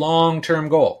going to be a long-term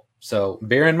goal. So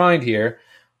bear in mind here,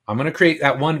 I'm going to create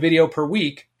that 1 video per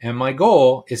week. And my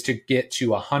goal is to get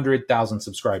to 100,000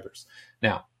 subscribers.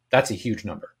 Now, that's a huge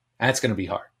number. That's going to be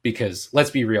hard because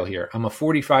let's be real here. I'm a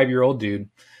 45-year-old dude,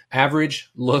 average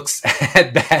looks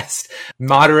at best,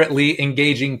 moderately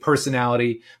engaging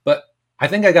personality, but I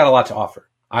think I got a lot to offer.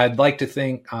 I'd like to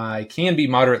think I can be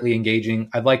moderately engaging.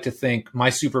 I'd like to think my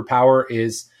superpower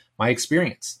is my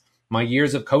experience, my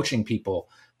years of coaching people,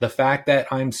 the fact that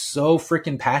I'm so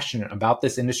freaking passionate about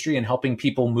this industry and helping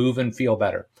people move and feel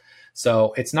better.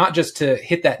 So it's not just to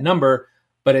hit that number,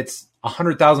 but it's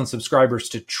 100,000 subscribers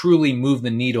to truly move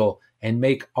the needle and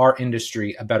make our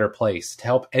industry a better place, to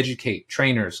help educate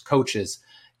trainers, coaches,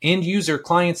 end user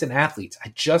clients, and athletes. I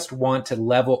just want to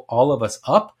level all of us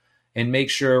up and make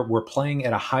sure we're playing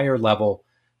at a higher level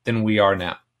than we are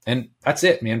now. And that's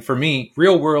it, man. For me,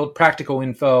 real world, practical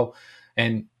info,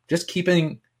 and just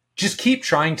keep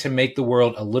trying to make the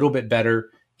world a little bit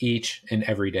better each and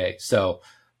every day. So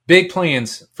big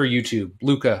plans for YouTube.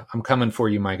 Luca, I'm coming for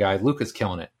you, my guy. Luca's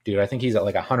killing it, dude. I think he's at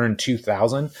like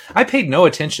 102,000. I paid no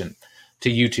attention to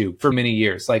YouTube for many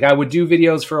years. Like I would do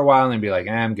videos for a while and then be like,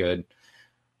 I'm good.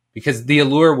 Because the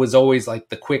allure was always like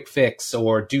the quick fix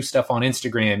or do stuff on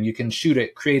Instagram. You can shoot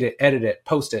it, create it, edit it,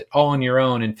 post it all on your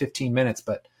own in 15 minutes.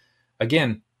 But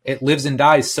again, it lives and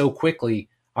dies so quickly.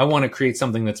 I want to create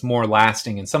something that's more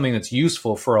lasting and something that's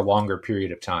useful for a longer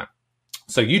period of time.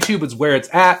 So YouTube is where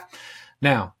it's at.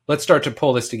 Now, let's start to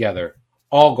pull this together.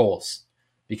 All goals.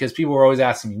 Because people are always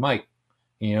asking me, Mike,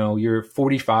 you're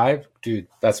 45? Dude,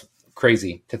 that's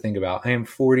crazy to think about. I am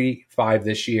 45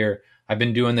 this year. I've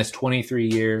been doing this 23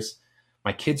 years.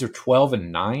 My kids are 12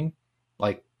 and 9.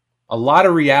 Like a lot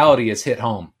of reality has hit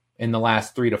home in the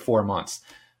last 3 to 4 months.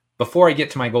 Before I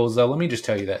get to my goals, though, let me just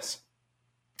tell you this.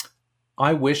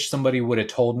 I wish somebody would have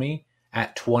told me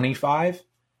at 25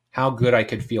 how good I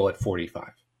could feel at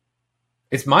 45.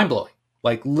 It's mind-blowing,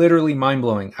 like literally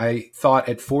mind-blowing. I thought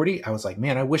at 40, I was like,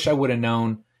 man, I wish I would have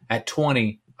known at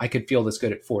 20 I could feel this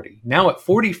good at 40. Now at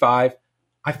 45,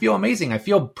 I feel amazing. I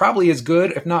feel probably as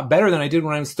good, if not better than I did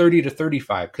when I was 30 to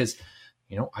 35 because,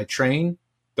 I train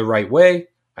the right way.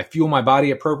 I fuel my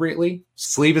body appropriately.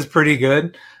 Sleep is pretty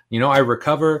good. I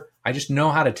recover. I just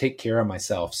know how to take care of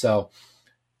myself. So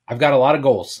I've got a lot of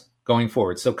goals going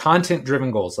forward. So content-driven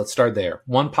goals. Let's start there.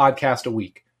 1 podcast a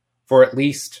week for at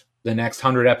least the next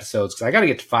 100 episodes because I got to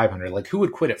get to 500. Like who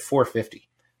would quit at 450?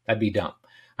 That'd be dumb.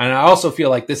 And I also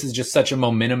feel like this is just such a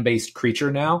momentum-based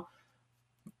creature now.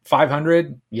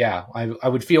 500, yeah, I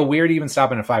would feel weird even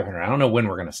stopping at 500. I don't know when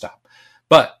we're going to stop.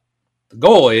 But the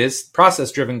goal is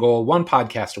process-driven goal, 1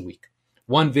 podcast a week,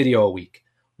 1 video a week,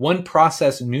 1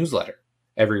 process newsletter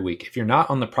every week. If you're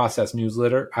not on the process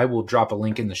newsletter, I will drop a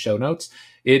link in the show notes.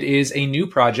 It is a new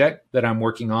project that I'm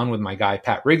working on with my guy,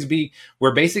 Pat Rigsby,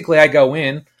 where basically I go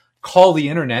in, call the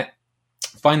internet,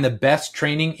 find the best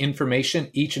training information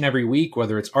each and every week,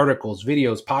 whether it's articles,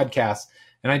 videos, podcasts,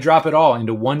 and I drop it all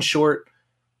into 1 short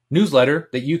newsletter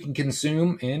that you can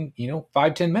consume in,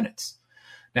 5-10 minutes.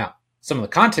 Now, some of the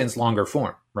content's longer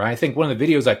form, right? I think one of the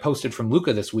videos I posted from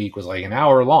Luca this week was like an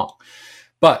hour long,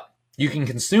 but you can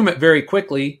consume it very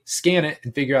quickly, scan it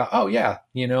and figure out, oh yeah,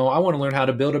 I want to learn how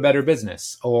to build a better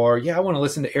business. Or yeah, I want to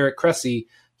listen to Eric Cressy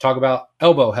talk about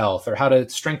elbow health or how to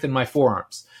strengthen my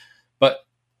forearms. But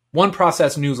 1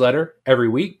 process newsletter every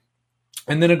week,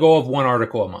 and then a goal of 1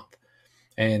 article a month.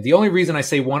 And the only reason I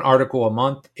say 1 article a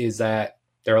month is that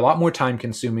they're a lot more time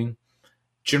consuming.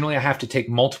 Generally, I have to take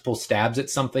multiple stabs at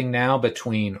something now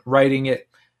between writing it,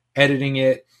 editing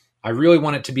it. I really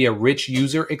want it to be a rich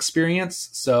user experience.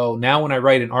 So now when I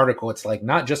write an article, it's like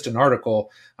not just an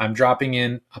article. I'm dropping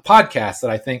in a podcast that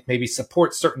I think maybe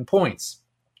supports certain points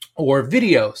or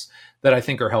videos that I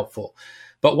think are helpful.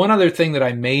 But one other thing that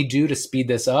I may do to speed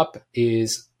this up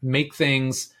is make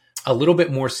things a little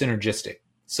bit more synergistic.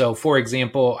 So for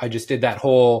example, I just did that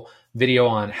whole video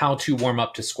on how to warm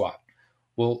up to squat.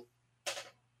 Well,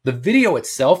 the video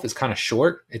itself is kind of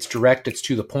short. It's direct. It's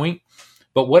to the point.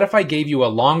 But what if I gave you a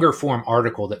longer form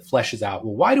article that fleshes out,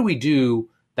 well, why do we do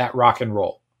that rock and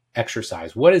roll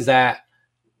exercise? What is that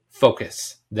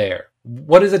focus there?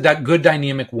 What does a good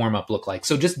dynamic warm up look like?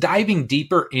 So just diving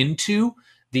deeper into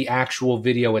the actual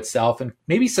video itself and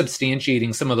maybe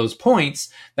substantiating some of those points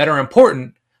that are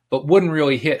important, but wouldn't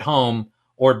really hit home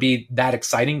or be that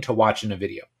exciting to watch in a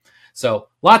video. So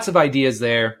lots of ideas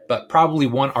there, but probably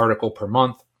one article per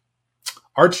month.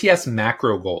 RTS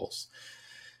macro goals.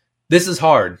 This is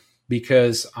hard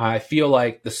because I feel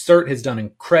like the CERT has done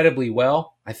incredibly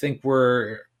well. I think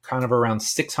we're kind of around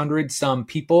 600 some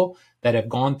people that have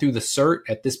gone through the CERT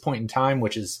at this point in time,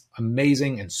 which is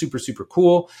amazing and super, super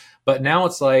cool. But now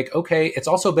it's like, okay, it's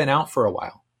also been out for a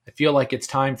while. I feel like it's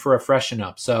time for a freshen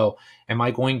up. So am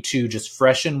I going to just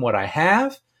freshen what I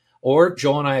have? Or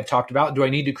Joel and I have talked about, do I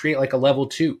need to create like a level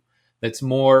 2 that's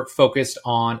more focused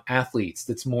on athletes,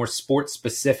 that's more sports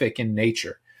specific in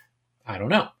nature? I don't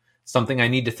know. Something I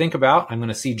need to think about. I'm going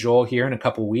to see Joel here in a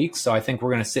couple weeks. So I think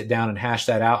we're going to sit down and hash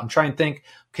that out and try and think,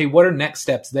 okay, what are next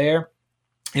steps there?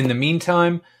 In the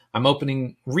meantime, I'm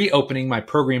reopening my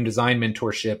program design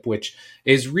mentorship, which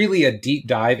is really a deep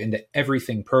dive into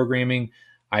everything programming.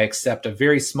 I accept a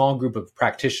very small group of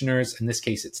practitioners. In this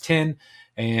case, it's 10,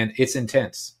 and it's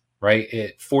intense, right?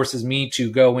 It forces me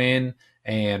to go in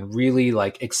and really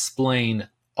like explain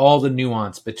all the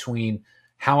nuance between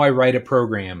how I write a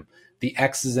program, the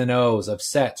X's and O's of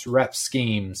sets, reps,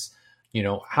 schemes,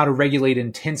 how to regulate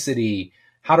intensity,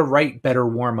 how to write better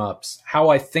warm-ups, how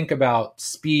I think about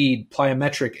speed,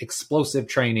 plyometric, explosive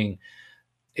training.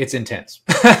 It's intense,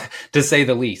 to say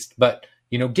the least. But,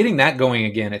 getting that going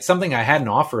again, it's something I hadn't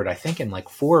offered, I think, in like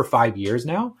 4 or 5 years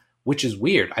now, which is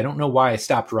weird. I don't know why I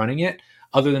stopped running it,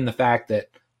 other than the fact that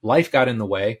life got in the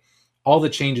way. All the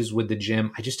changes with the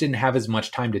gym, I just didn't have as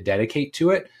much time to dedicate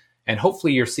to it. And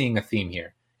hopefully you're seeing a theme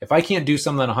here. If I can't do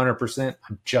something 100%,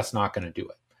 I'm just not going to do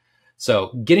it.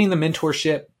 So getting the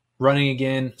mentorship running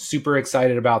again, super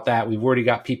excited about that. We've already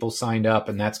got people signed up,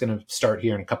 and that's going to start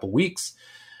here in a couple weeks.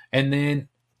 And then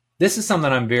this is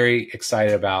something I'm very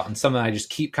excited about and something I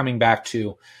just keep coming back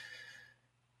to.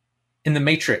 In the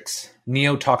Matrix,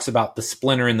 Neo talks about the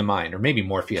splinter in the mind, or maybe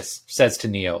Morpheus says to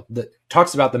Neo,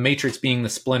 talks about the Matrix being the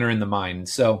splinter in the mind.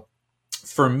 So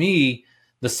for me,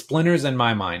 the splinters in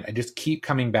my mind, I just keep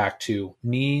coming back to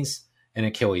knees and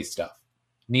Achilles stuff.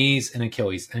 Knees and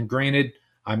Achilles. And granted,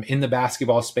 I'm in the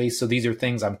basketball space, so these are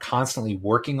things I'm constantly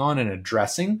working on and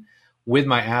addressing with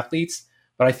my athletes.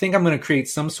 But I think I'm going to create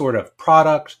some sort of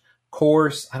product,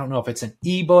 course. I don't know if it's an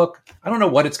ebook. I don't know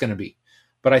what it's going to be.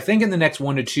 But I think in the next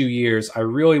 1 to 2 years, I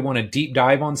really want to deep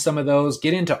dive on some of those,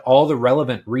 get into all the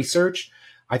relevant research.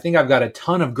 I think I've got a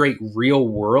ton of great real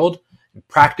world and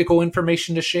practical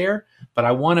information to share, but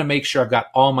I want to make sure I've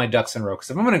got all my ducks in a row. Because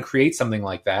if I'm going to create something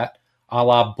like that, a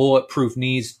la Bulletproof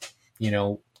Knees,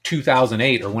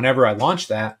 2008 or whenever I launched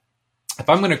that, if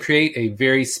I'm going to create a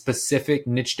very specific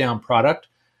niche down product,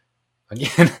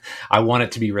 again, I want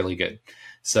it to be really good.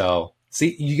 So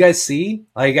see, you guys see,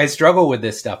 like I struggle with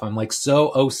this stuff. I'm like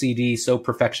so OCD, so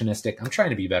perfectionistic. I'm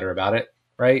trying to be better about it,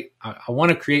 right? I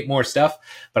want to create more stuff,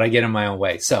 but I get in my own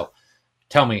way. So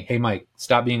tell me, hey, Mike,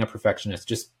 stop being a perfectionist.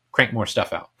 Just crank more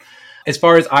stuff out. As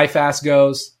far as IFAST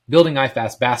goes, building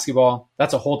IFAST basketball,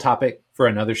 that's a whole topic for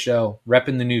another show.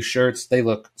 Repping the new shirts. They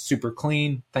look super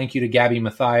clean. Thank you to Gabby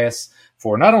Mathias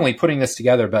for not only putting this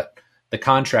together, but the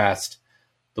contrast.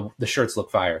 The shirts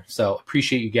look fire. So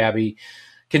appreciate you, Gabby.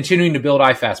 Continuing to build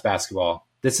IFAST basketball.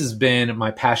 This has been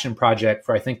my passion project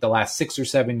for, I think, the last 6 or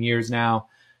 7 years now,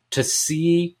 to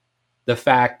see the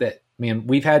fact that, man,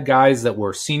 we've had guys that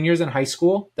were seniors in high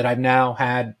school that I've now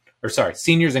had,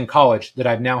 seniors in college that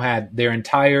I've now had their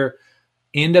entire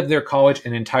end of their college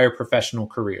and entire professional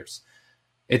careers.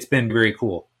 It's been very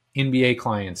cool. NBA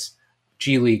clients,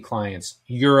 G League clients,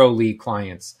 Euro League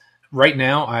clients. Right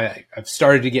now, I've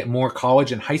started to get more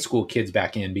college and high school kids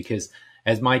back in, because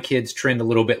as my kids trend a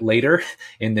little bit later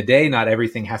in the day, not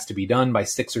everything has to be done by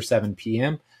 6 or 7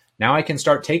 p.m. Now I can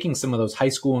start taking some of those high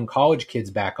school and college kids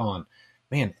back on.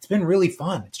 Man, it's been really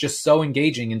fun. It's just so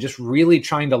engaging, and just really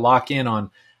trying to lock in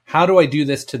on how do I do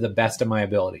this to the best of my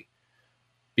ability?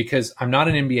 Because I'm not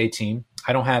an NBA team.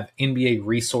 I don't have NBA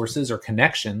resources or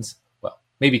connections. Well,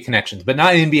 maybe connections, but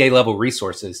not NBA level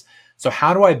resources. So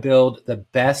how do I build the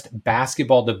best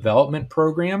basketball development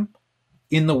program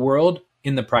in the world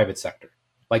in the private sector?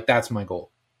 Like, that's my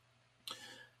goal.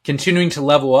 Continuing to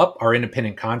level up our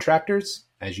independent contractors.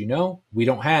 As you know, we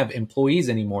don't have employees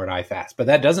anymore at IFAST, but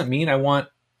that doesn't mean I want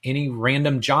any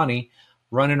random Johnny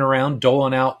running around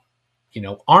doling out,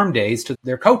 arm days to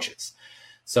their coaches.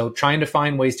 So trying to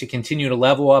find ways to continue to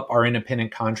level up our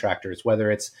independent contractors, whether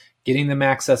it's getting them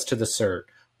access to the cert,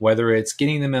 whether it's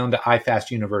getting them onto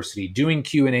IFAST University, doing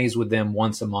Q&As with them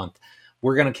once a month.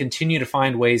 We're going to continue to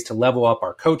find ways to level up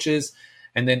our coaches.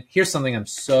 And then here's something I'm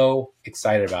so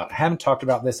excited about. I haven't talked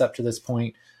about this up to this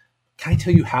point. Can I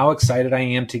tell you how excited I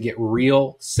am to get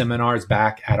real seminars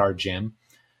back at our gym?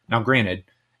 Now, granted,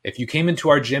 if you came into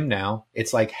our gym now,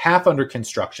 it's like half under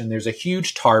construction. There's a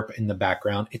huge tarp in the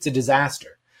background. It's a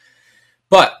disaster.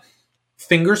 But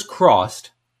fingers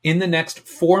crossed, in the next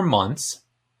 4 months,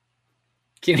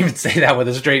 can't even say that with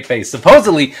a straight face.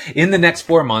 Supposedly, in the next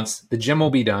 4 months, the gym will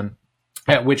be done,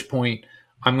 at which point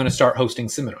I'm going to start hosting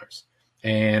seminars.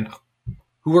 And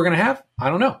who we're going to have? I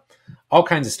don't know. All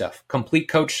kinds of stuff. Complete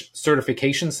coach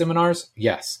certification seminars?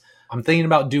 Yes. I'm thinking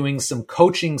about doing some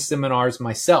coaching seminars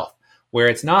myself, where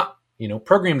it's not,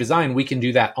 program design. We can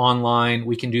do that online.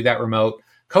 We can do that remote.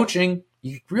 Coaching,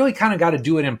 you really kind of got to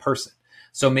do it in person.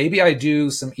 So maybe I do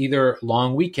some either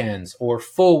long weekends or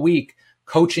full week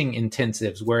coaching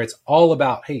intensives where it's all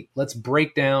about, hey, let's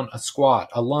break down a squat,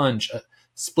 a lunge, a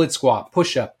split squat,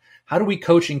 push up. How do we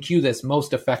coach and cue this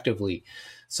most effectively?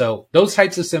 So those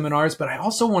types of seminars, but I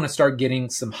also want to start getting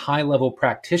some high-level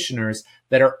practitioners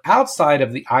that are outside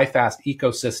of the IFAST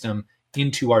ecosystem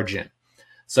into our gym.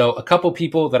 So a couple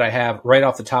people that I have right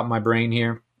off the top of my brain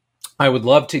here. I would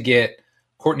love to get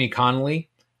Courtney Connolly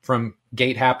from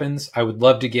Gate Happens. I would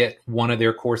love to get one of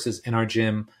their courses in our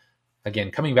gym.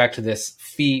 Again, coming back to this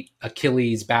feet,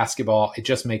 Achilles, basketball, it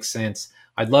just makes sense.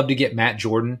 I'd love to get Matt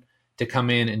Jordan to come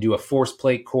in and do a force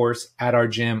plate course at our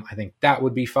gym. I think that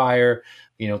would be fire.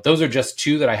 Those are just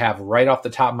two that I have right off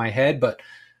the top of my head, but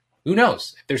who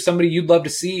knows? If there's somebody you'd love to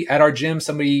see at our gym,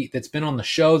 somebody that's been on the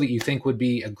show that you think would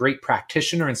be a great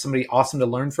practitioner and somebody awesome to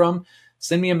learn from,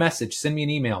 send me a message, send me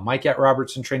an email,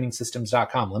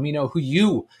 mike@robertsontrainingsystems.com. Let me know who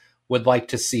you would like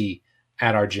to see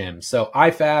at our gym. So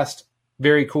IFAST,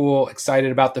 very cool,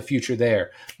 excited about the future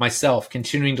there. Myself,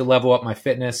 continuing to level up my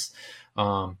fitness,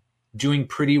 doing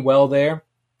pretty well there.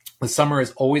 The summer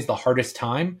is always the hardest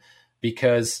time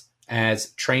because as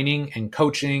training and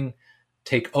coaching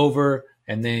take over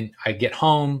and then I get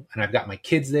home and I've got my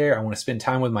kids there, I want to spend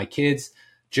time with my kids.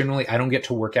 Generally, I don't get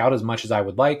to work out as much as I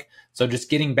would like. So just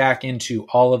getting back into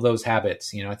all of those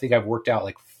habits. I think I've worked out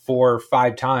like 4 or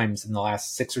 5 times in the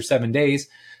last 6 or 7 days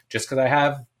just because I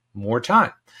have more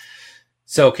time.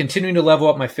 So continuing to level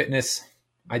up my fitness.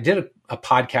 I did a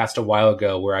podcast a while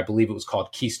ago where I believe it was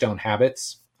called Keystone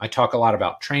Habits. I talk a lot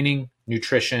about training,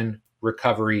 nutrition,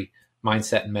 recovery,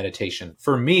 mindset, and meditation.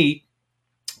 For me,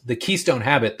 the keystone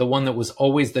habit, the one that was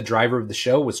always the driver of the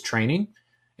show, was training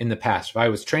in the past. If I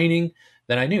was training,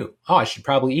 then I knew, I should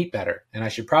probably eat better and I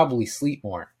should probably sleep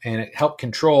more. And it helped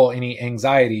control any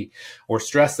anxiety or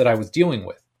stress that I was dealing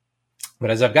with.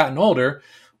 But as I've gotten older,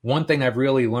 one thing I've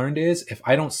really learned is if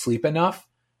I don't sleep enough,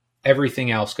 everything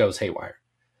else goes haywire.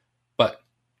 But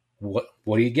what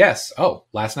do you guess?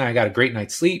 Last night I got a great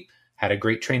night's sleep, had a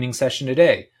great training session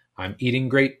today. I'm eating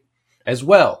great as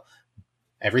well.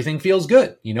 Everything feels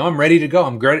good. I'm ready to go.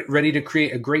 I'm ready to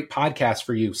create a great podcast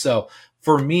for you. So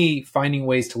for me, finding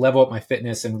ways to level up my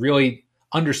fitness and really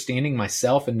understanding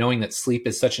myself and knowing that sleep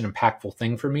is such an impactful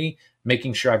thing for me,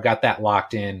 making sure I've got that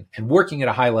locked in and working at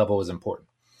a high level is important.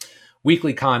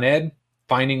 Weekly Con Ed,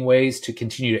 finding ways to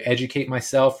continue to educate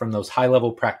myself from those high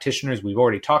level practitioners we've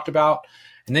already talked about,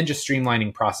 and then just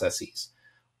streamlining processes.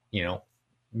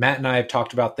 Matt and I have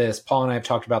talked about this. Paul and I have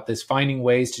talked about this, finding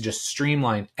ways to just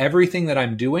streamline everything that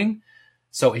I'm doing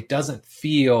so it doesn't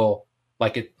feel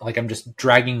like I'm just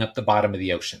dragging up the bottom of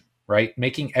the ocean, right?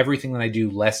 Making everything that I do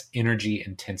less energy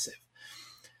intensive.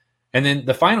 And then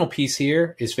the final piece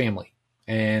here is family.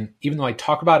 And even though I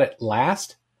talk about it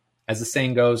last, as the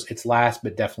saying goes, it's last,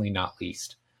 but definitely not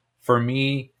least. For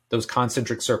me, those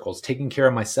concentric circles, taking care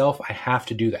of myself, I have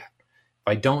to do that. If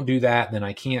I don't do that, then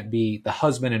I can't be the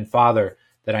husband and father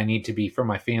that I need to be for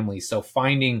my family. So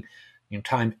finding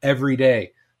time every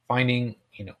day, finding,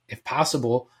 if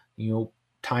possible,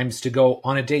 times to go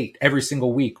on a date every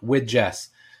single week with Jess,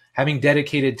 having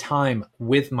dedicated time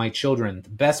with my children. The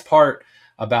best part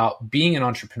about being an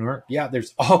entrepreneur,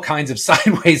 there's all kinds of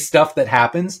sideways stuff that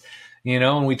happens,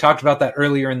 and we talked about that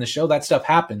earlier in the show. That stuff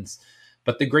happens.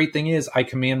 But the great thing is I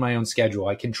command my own schedule.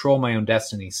 I control my own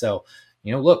destiny. So,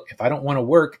 look, if I don't want to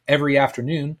work every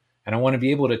afternoon, and I want to be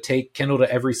able to take Kendall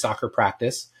to every soccer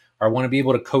practice, or I want to be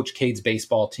able to coach Cade's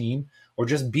baseball team, or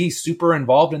just be super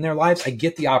involved in their lives, I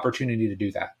get the opportunity to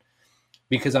do that.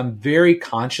 Because I'm very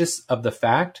conscious of the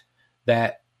fact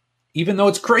that even though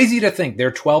it's crazy to think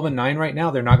they're 12-9 right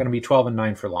now, they're not going to be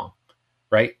 12-9 for long,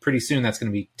 right? Pretty soon that's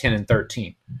going to be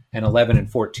 10-13 and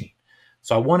 11-14.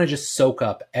 So I want to just soak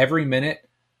up every minute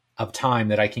of time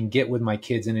that I can get with my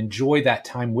kids and enjoy that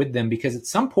time with them, because at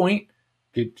some point,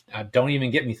 don't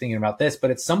even get me thinking about this,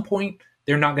 but at some point,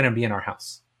 they're not going to be in our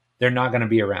house. They're not going to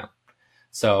be around.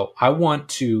 So I want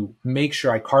to make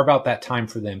sure I carve out that time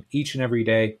for them each and every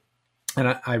day.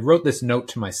 And I wrote this note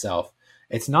to myself.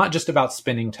 It's not just about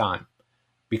spending time,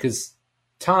 because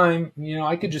time,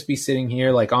 I could just be sitting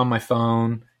here like on my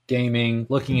phone, gaming,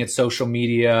 looking at social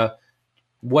media,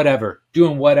 whatever,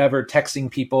 doing whatever,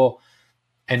 texting people,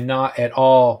 and not at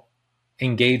all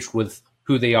engaged with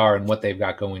who they are and what they've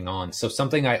got going on. So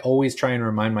something I always try and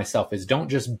remind myself is don't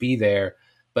just be there,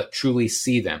 but truly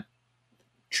see them,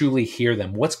 truly hear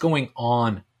them. What's going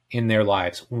on in their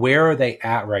lives? Where are they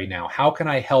at right now? How can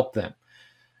I help them?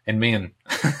 And man,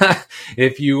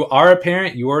 if you are a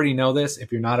parent, you already know this.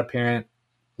 If you're not a parent,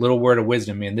 little word of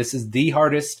wisdom, man, this is the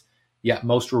hardest yet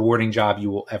most rewarding job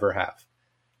you will ever have.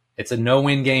 It's a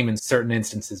no-win game in certain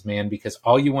instances, man, because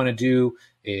all you want to do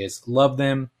is love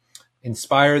them,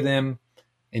 inspire them,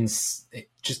 and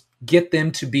just get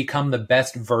them to become the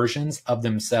best versions of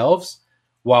themselves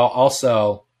while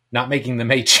also not making them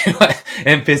hate you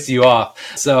and piss you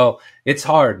off. So it's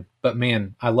hard, but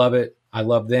man, I love it. I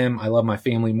love them. I love my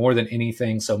family more than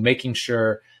anything. So making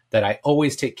sure that I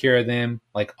always take care of them,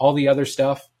 like all the other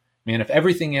stuff, man, if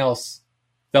everything else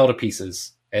fell to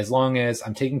pieces, as long as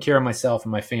I'm taking care of myself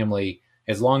and my family,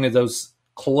 as long as those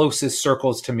closest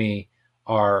circles to me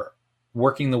are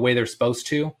working the way they're supposed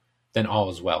to, then all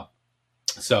is well.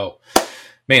 So,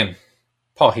 man,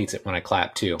 Paul hates it when I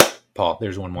clap too. Paul,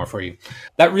 there's one more for you.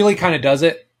 That really kind of does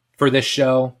it for this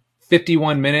show.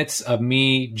 51 minutes of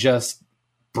me just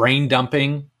brain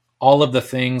dumping all of the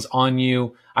things on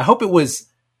you. I hope it was,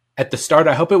 at the start,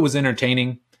 I hope it was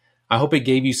entertaining. I hope it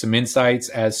gave you some insights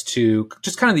as to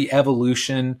just kind of the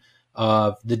evolution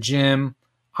of the gym,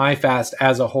 IFAST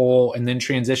as a whole, and then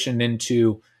transitioned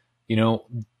into,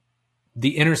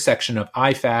 the intersection of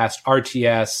IFAST,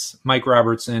 RTS, Mike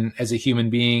Robertson as a human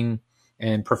being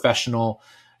and professional,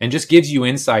 and just gives you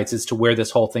insights as to where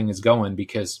this whole thing is going.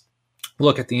 Because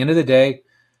look, at the end of the day,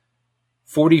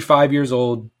 45 years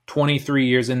old, 23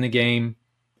 years in the game,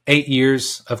 8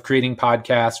 years of creating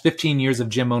podcasts, 15 years of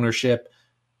gym ownership.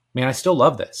 Man, I still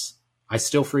love this. I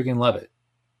still freaking love it.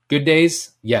 Good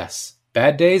days? Yes.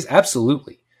 Bad days?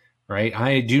 Absolutely. Right?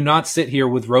 I do not sit here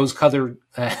with rose-colored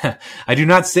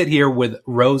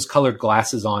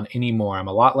glasses on anymore. I'm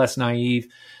a lot less naive,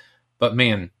 but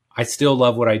man, I still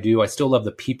love what I do. I still love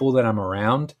the people that I'm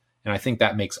around, and I think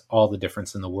that makes all the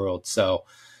difference in the world. So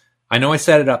I know I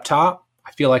said it up top.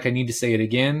 I feel like I need to say it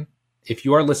again. If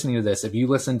you are listening to this, if you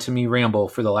listened to me ramble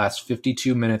for the last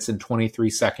 52 minutes and 23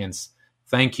 seconds,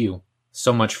 thank you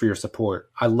so much for your support.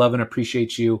 I love and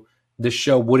appreciate you. This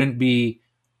show wouldn't be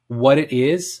what it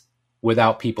is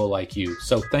without people like you.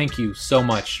 So thank you so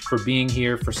much for being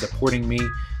here, for supporting me.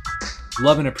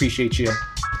 Love and appreciate you.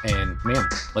 And man,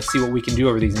 let's see what we can do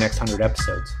over these next 100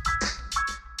 episodes.